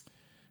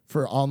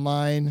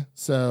online.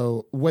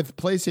 So with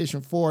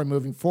PlayStation 4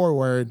 moving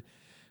forward,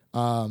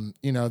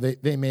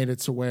 they made it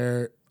to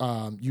where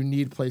you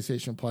need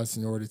PlayStation Plus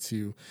in order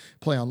to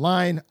play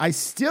online. I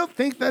still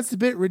think that's a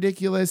bit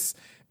ridiculous,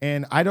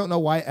 and I don't know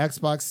why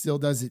Xbox still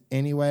does it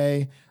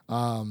anyway.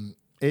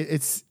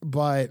 It's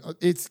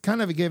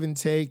kind of a give and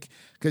take,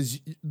 because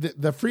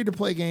the free to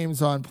play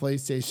games on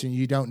PlayStation,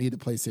 you don't need the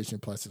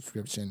PlayStation Plus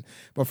subscription.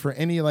 But for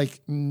any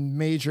like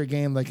major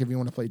game, like if you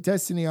want to play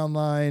Destiny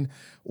online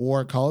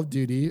or Call of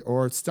Duty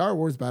or Star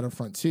Wars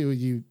Battlefront 2,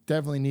 you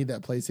definitely need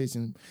that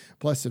PlayStation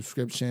Plus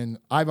subscription.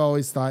 I've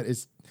always thought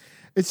it's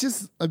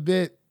just a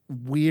bit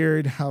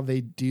weird how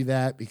they do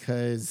that,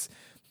 because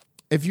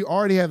if you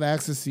already have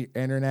access to your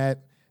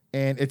internet,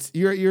 and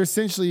you're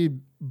essentially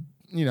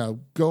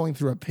going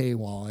through a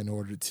paywall in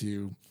order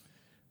to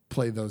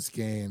play those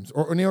games,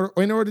 or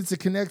in order to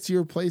connect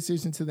your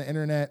PlayStation to the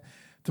internet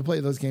to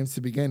play those games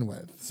to begin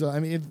with. So, I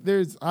mean,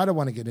 I don't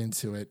want to get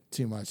into it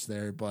too much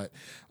there, but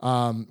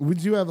we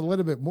do have a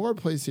little bit more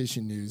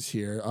PlayStation news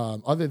here.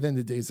 Other than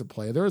the Days of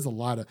Play, there's a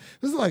lot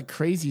of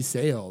crazy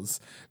sales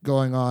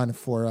going on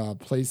for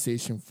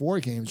PlayStation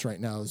 4 games right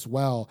now as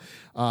well.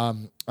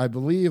 I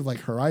believe like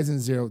Horizon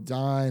Zero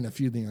Dawn, a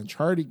few of the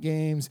Uncharted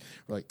games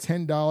were like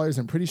 $10.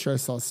 I'm pretty sure I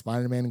saw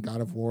Spider-Man and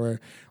God of War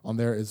on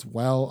there as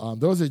well.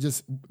 Those are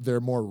just their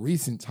more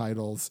recent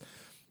titles,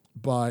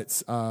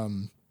 but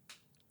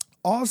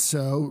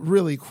also,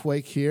 really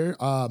quick here,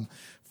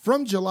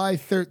 from July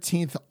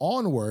 13th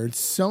onwards,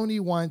 Sony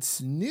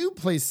wants new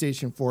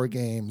PlayStation 4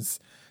 games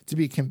to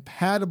be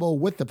compatible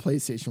with the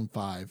PlayStation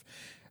 5.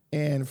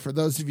 And for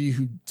those of you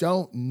who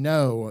don't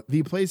know,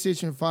 the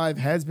PlayStation 5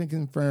 has been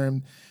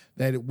confirmed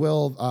that it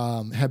will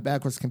have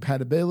backwards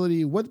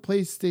compatibility with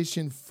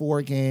PlayStation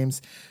 4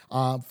 games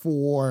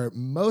for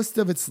most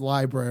of its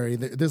library.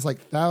 There's like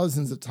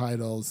thousands of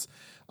titles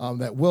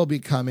that will be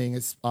coming.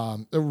 It's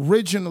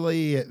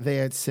originally they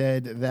had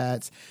said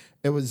that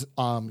it was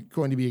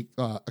going to be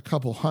a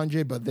couple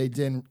hundred, but they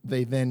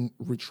then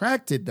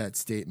retracted that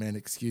statement,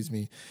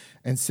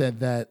 and said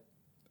that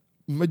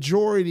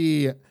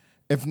majority,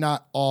 if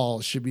not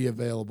all, should be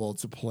available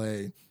to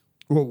play.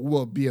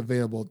 Will be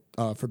available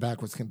for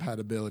backwards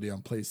compatibility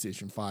on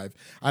PlayStation 5.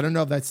 I don't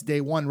know if that's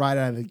day one right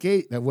out of the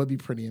gate. That would be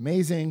pretty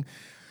amazing.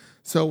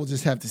 So we'll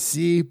just have to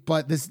see.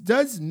 But this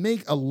does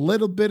make a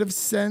little bit of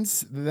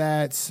sense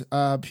that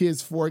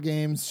PS4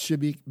 games should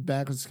be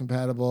backwards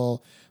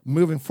compatible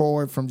moving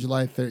forward from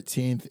July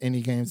 13th.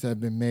 Any games that have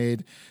been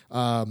made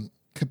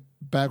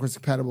backwards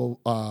compatible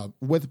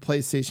with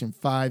PlayStation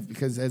 5,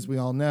 because as we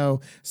all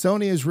know,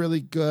 Sony is really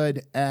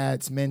good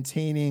at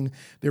maintaining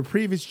their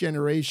previous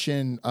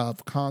generation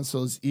of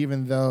consoles,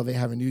 even though they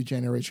have a new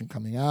generation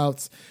coming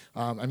out.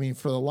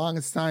 For the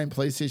longest time,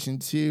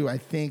 PlayStation 2, I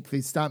think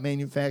they stopped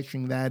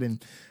manufacturing that in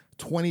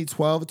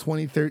 2012,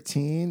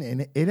 2013,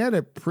 and it had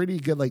a pretty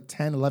good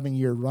 10,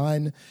 11-year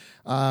run.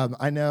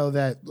 I know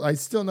that I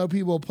still know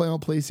people play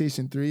on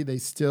PlayStation 3. They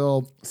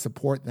still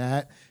support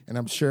that, and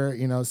I'm sure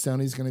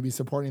Sony's going to be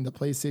supporting the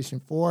PlayStation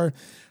 4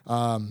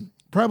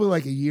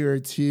 probably a year or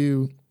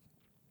two,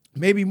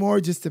 maybe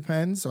more. Just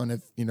depends on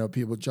if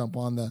people jump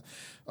on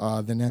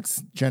the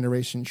next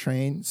generation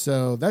train.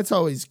 So that's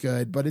always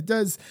good, but it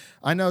does.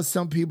 I know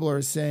some people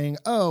are saying,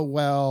 "Oh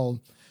well."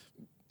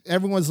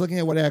 Everyone's looking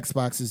at what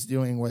Xbox is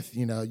doing with,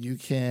 you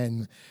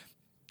can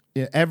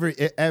at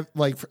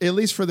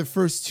least for the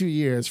first 2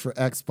 years for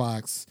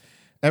Xbox,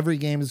 every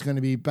game is going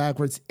to be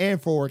backwards and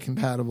forward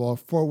compatible.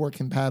 Forward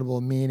compatible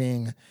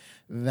meaning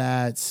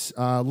that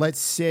let's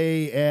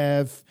say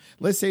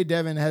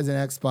Devin has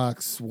an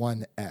Xbox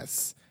One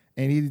S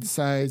and he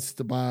decides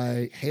to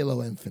buy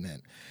Halo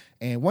Infinite.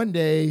 And one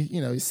day,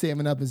 he's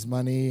saving up his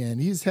money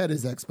and he's had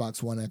his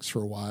Xbox One X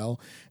for a while.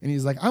 And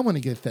he's like, I want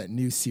to get that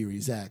new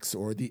Series X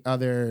or the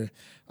other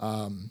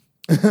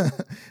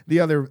the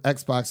other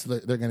Xbox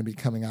that they're going to be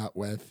coming out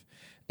with,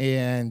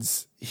 and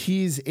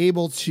he's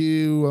able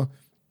to,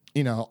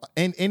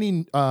 and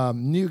any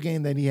new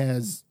game that he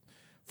has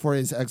for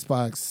his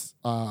Xbox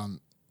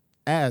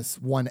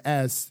One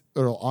S,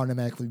 it'll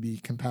automatically be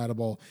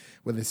compatible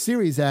with the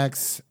Series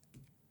X,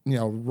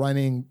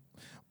 running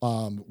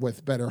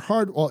with better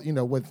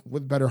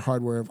with better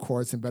hardware, of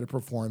course, and better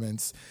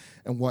performance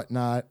and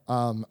whatnot.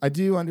 I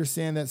do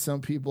understand that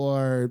some people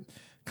are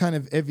kind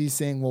of iffy,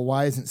 saying, well,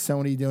 why isn't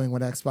Sony doing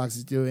what Xbox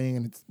is doing?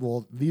 And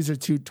these are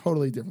two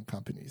totally different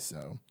companies.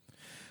 So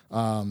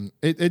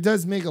it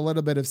does make a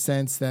little bit of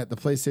sense that the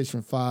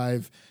PlayStation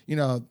 5,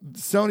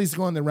 Sony's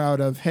going the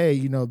route of, hey,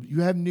 you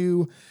have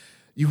new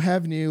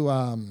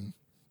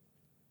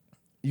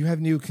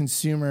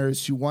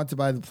consumers who want to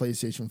buy the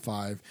PlayStation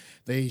 5.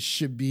 They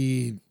should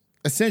be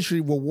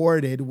essentially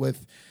rewarded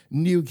with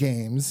new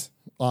games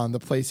on the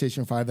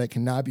PlayStation 5 that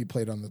cannot be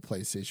played on the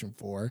PlayStation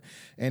 4.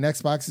 And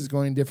Xbox is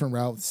going a different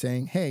route,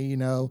 saying, hey,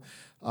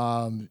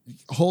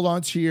 hold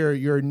on to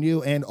your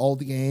new and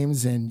old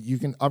games, and you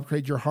can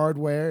upgrade your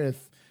hardware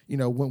if,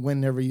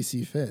 whenever you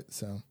see fit.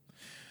 So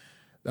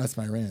that's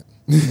my rant.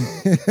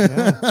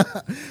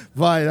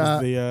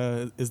 But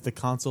is the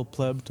console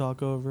pleb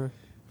talk over?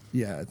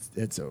 Yeah,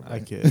 it's over. I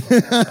kid.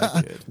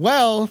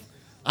 Well,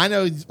 I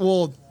know.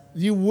 Well,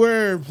 you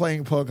were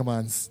playing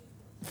Pokemon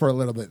for a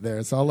little bit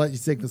there, so I'll let you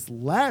take this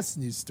last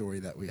news story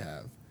that we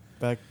have.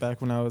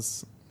 Back when I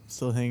was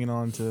still hanging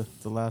on to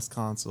the last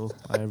console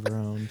I ever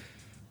owned.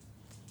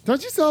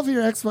 Don't you still have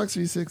your Xbox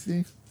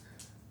 360?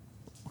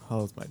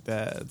 Oh, it's my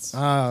dad's.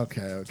 Oh,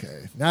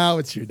 okay. Now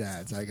it's your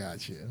dad's. I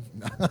got you.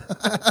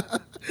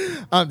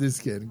 I'm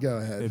just kidding. Go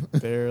ahead. It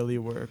barely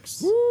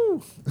works.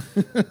 Woo!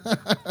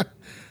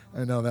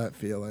 I know that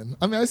feeling.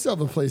 I mean, I still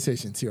have a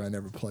PlayStation 2. I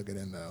never plug it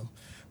in, though.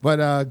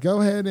 But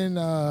go ahead and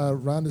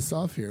round us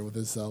off here with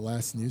this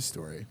last news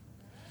story.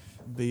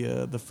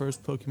 The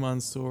first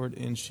Pokemon Sword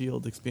and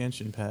Shield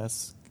expansion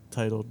pass,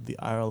 titled The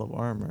Isle of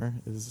Armor,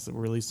 is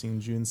releasing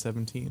June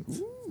 17th.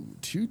 Ooh,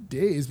 2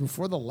 days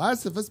before The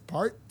Last of Us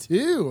Part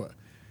 2.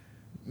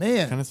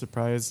 Man. Kind of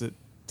surprised it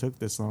took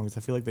this long, because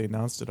I feel like they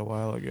announced it a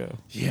while ago.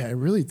 Yeah, it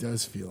really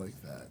does feel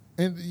like that.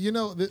 And,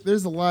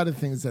 there's a lot of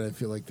things that I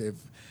feel like they've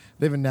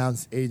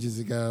announced ages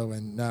ago,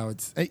 and now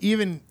it's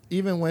even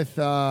with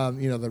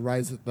the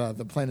Rise of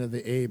the Planet of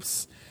the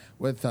Apes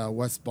with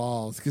West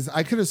Balls, because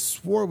I could have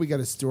swore we got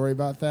a story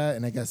about that,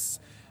 and I guess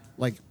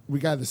we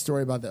got the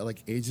story about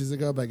that ages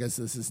ago, but I guess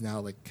this is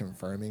now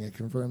confirming it,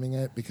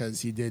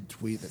 because he did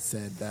tweet that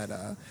said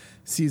that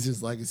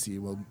Caesar's legacy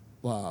will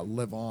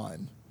live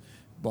on.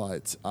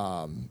 But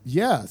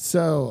yeah,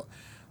 so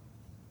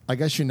I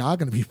guess you're not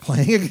going to be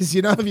playing it because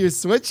you don't have your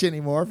Switch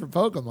anymore for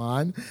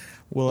Pokemon.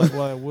 Well,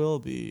 I will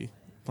be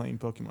playing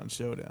Pokemon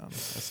Showdown. I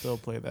still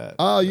play that.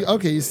 Oh,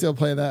 you still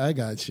play that? I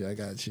got you.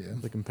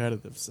 The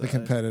competitive side. The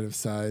competitive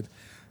side.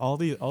 All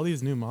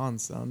these new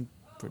mons sound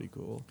pretty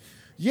cool.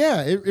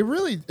 Yeah, it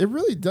really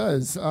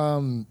does.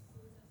 You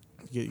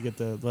get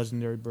the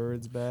legendary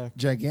birds back.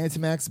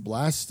 Gigantamax,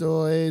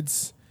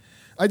 Blastoids.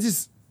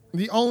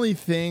 The only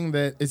thing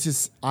that it's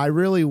just, I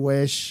really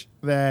wish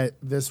that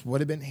this would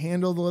have been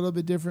handled a little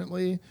bit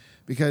differently,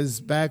 because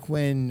back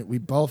when we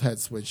both had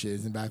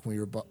Switches and back when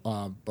we were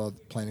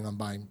both planning on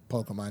buying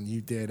Pokemon,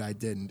 you did, I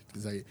didn't,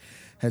 because I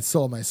had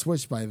sold my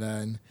Switch by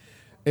then.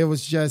 It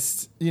was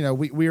just,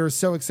 we were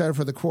so excited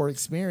for the core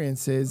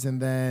experiences,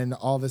 and then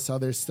all this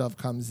other stuff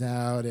comes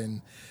out,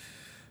 and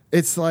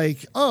it's we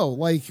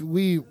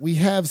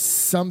have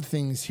some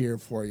things here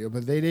for you,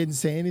 but they didn't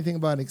say anything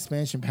about an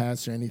expansion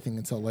pass or anything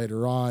until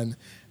later on.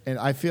 And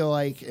I feel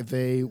like if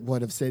they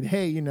would have said,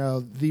 hey,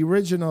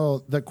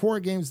 the core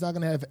game's not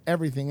going to have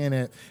everything in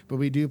it, but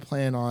we do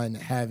plan on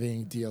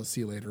having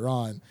DLC later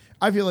on,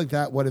 I feel like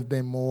that would have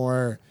been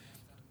more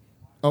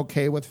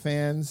okay with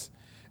fans.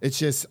 It's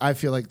just, I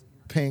feel like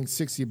paying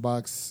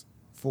 $60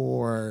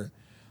 for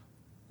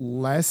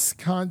less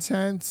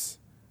content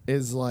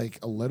is a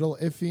little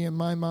iffy in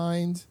my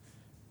mind,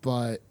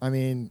 but I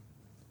mean,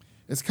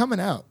 it's coming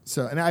out.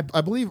 So, and I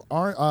believe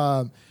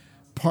our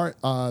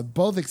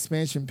both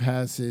expansion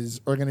passes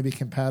are going to be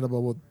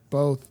compatible with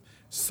both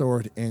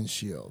Sword and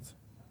Shield.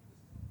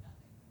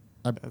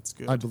 That's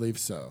good. I believe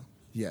so.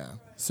 Yeah.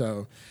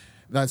 So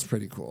that's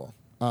pretty cool.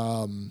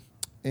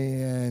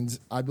 And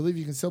I believe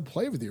you can still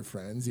play with your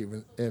friends,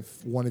 even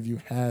if one of you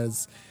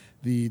has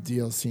the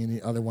DLC and the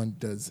other one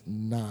does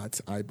not,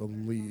 I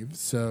believe.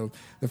 So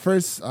the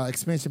first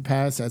expansion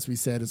pass, as we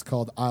said, is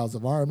called Isles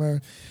of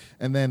Armor.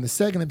 And then the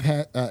second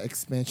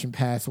expansion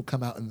pass will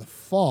come out in the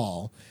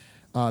fall.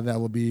 That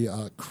will be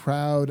the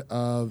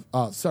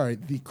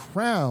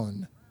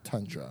Crown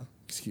Tundra.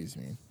 Excuse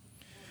me.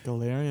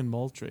 Galarian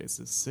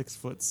Moltres is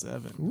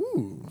 6'7".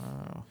 Ooh.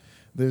 Wow.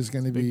 There's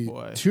going to be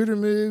boy. Tutor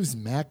Moves,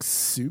 Max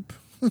Soup.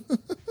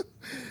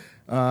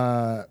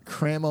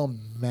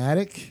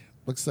 Cramomatic.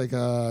 Looks like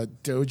a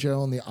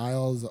dojo in the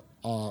Isles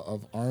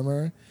of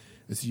Armor.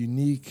 It's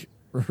unique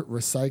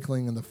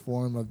recycling in the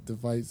form of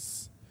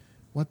device.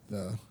 What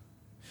the?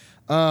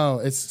 Oh,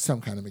 it's some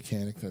kind of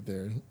mechanic that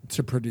they're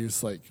to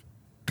produce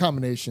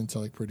combination to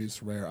like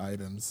produce rare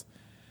items,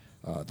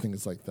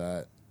 things like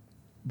that.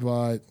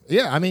 But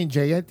yeah, I mean,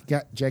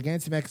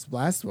 Gigantamax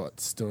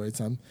Blastoise.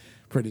 I'm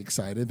pretty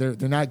excited.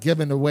 They're not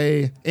giving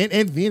away and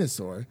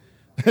Venusaur.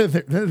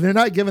 they're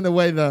not giving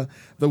away the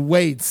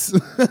weights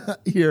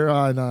here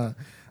on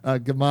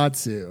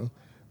Gamatsu.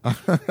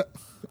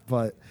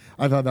 But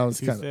I thought that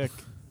was kind of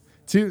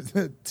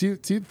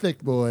two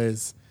thick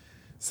boys.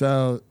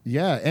 So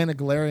yeah, and a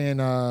Galarian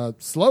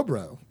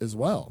Slowbro as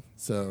well.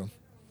 So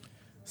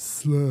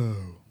slow.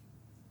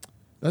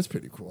 That's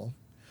pretty cool.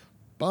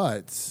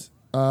 But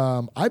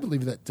I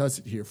believe that does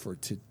it here for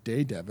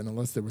today, Devin,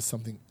 unless there was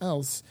something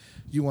else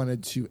you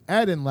wanted to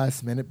add in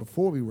last minute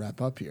before we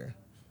wrap up here.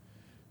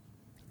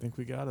 I think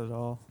we got it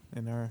all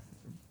in our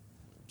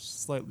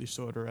slightly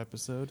shorter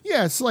episode.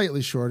 Yeah,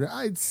 slightly shorter.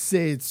 I'd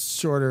say it's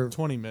shorter.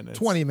 20 minutes.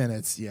 20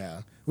 minutes,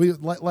 yeah. We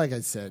like I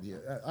said,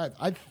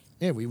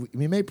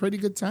 we made pretty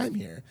good time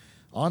here,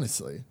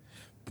 honestly.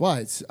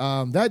 But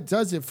that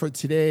does it for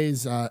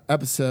today's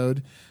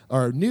episode,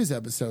 or news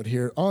episode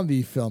here on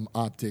the Film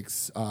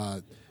Optics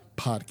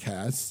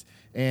podcast.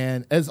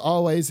 And as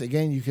always,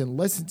 again, you can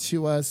listen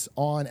to us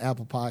on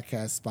Apple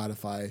Podcasts,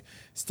 Spotify,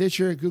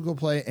 Stitcher, Google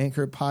Play,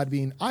 Anchor,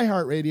 Podbean,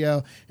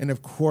 iHeartRadio, and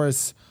of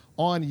course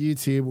on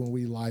YouTube when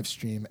we live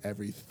stream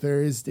every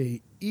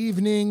Thursday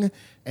evening.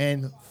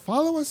 And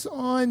follow us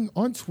on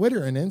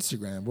Twitter and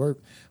Instagram.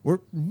 We're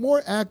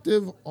more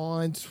active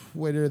on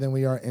Twitter than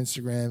we are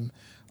Instagram.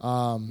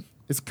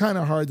 It's kind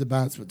of hard to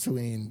bounce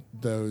between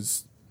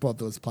both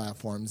those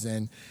platforms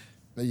and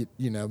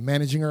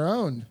managing our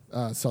own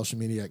social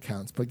media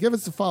accounts. But give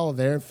us a follow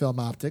there, Film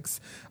Optics.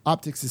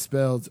 Optics is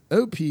spelled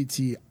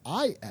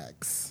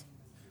OPTIX.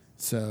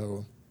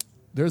 So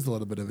there's a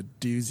little bit of a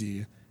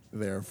doozy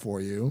there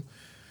for you.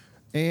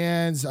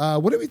 And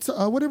what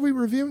are we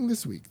reviewing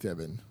this week,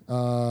 Devin?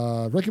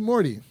 Rick and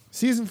Morty,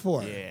 season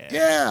 4.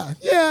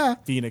 Yeah.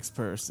 Phoenix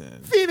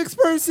person,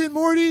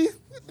 Morty.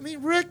 I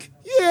mean, Rick.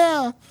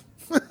 Yeah.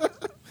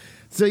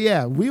 So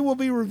yeah, we will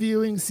be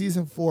reviewing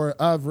season 4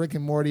 of Rick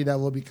and Morty. That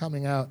will be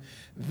coming out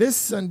this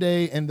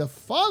Sunday, and the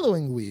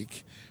following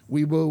week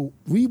we will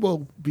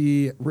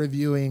be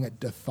reviewing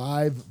The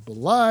Five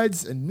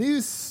Bloods, a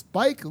new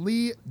Spike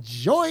Lee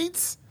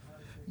joint,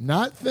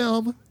 not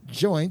film,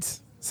 joint.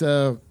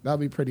 So that'll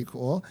be pretty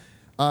cool.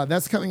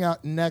 That's coming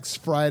out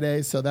next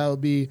Friday, so that will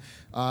be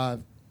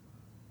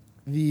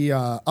the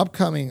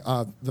upcoming,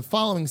 the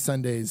following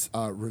Sunday's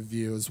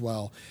review, as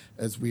well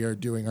as we are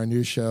doing our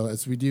new show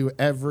as we do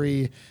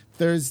every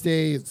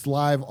Thursday. It's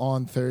live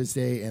on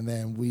Thursday, and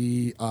then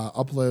we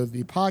upload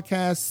the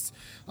podcast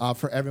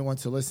for everyone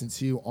to listen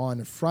to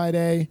on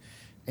Friday.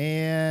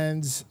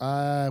 And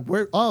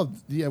we're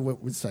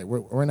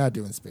not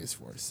doing Space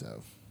Force,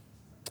 so.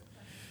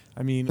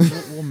 I mean,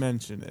 we'll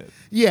mention it.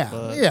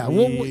 Yeah.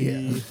 We'll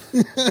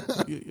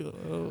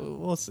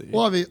see.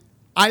 Well, I mean,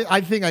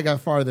 I think I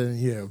got farther than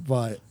you,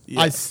 but yes.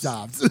 I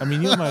stopped. I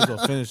mean, you might as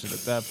well finish it at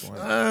that point.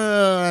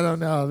 I don't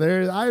know.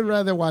 I'd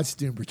rather watch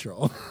Doom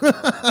Patrol.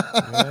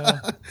 Yeah.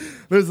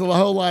 There's a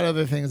whole lot of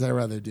other things I'd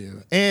rather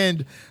do.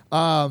 And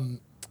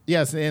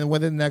yes, and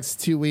within the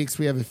next 2 weeks,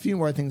 we have a few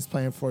more things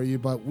planned for you,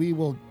 but we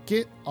will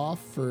get off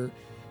for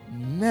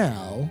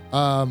now.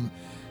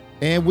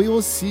 And we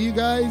will see you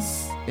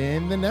guys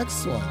in the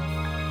next one.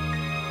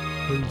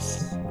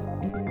 Peace.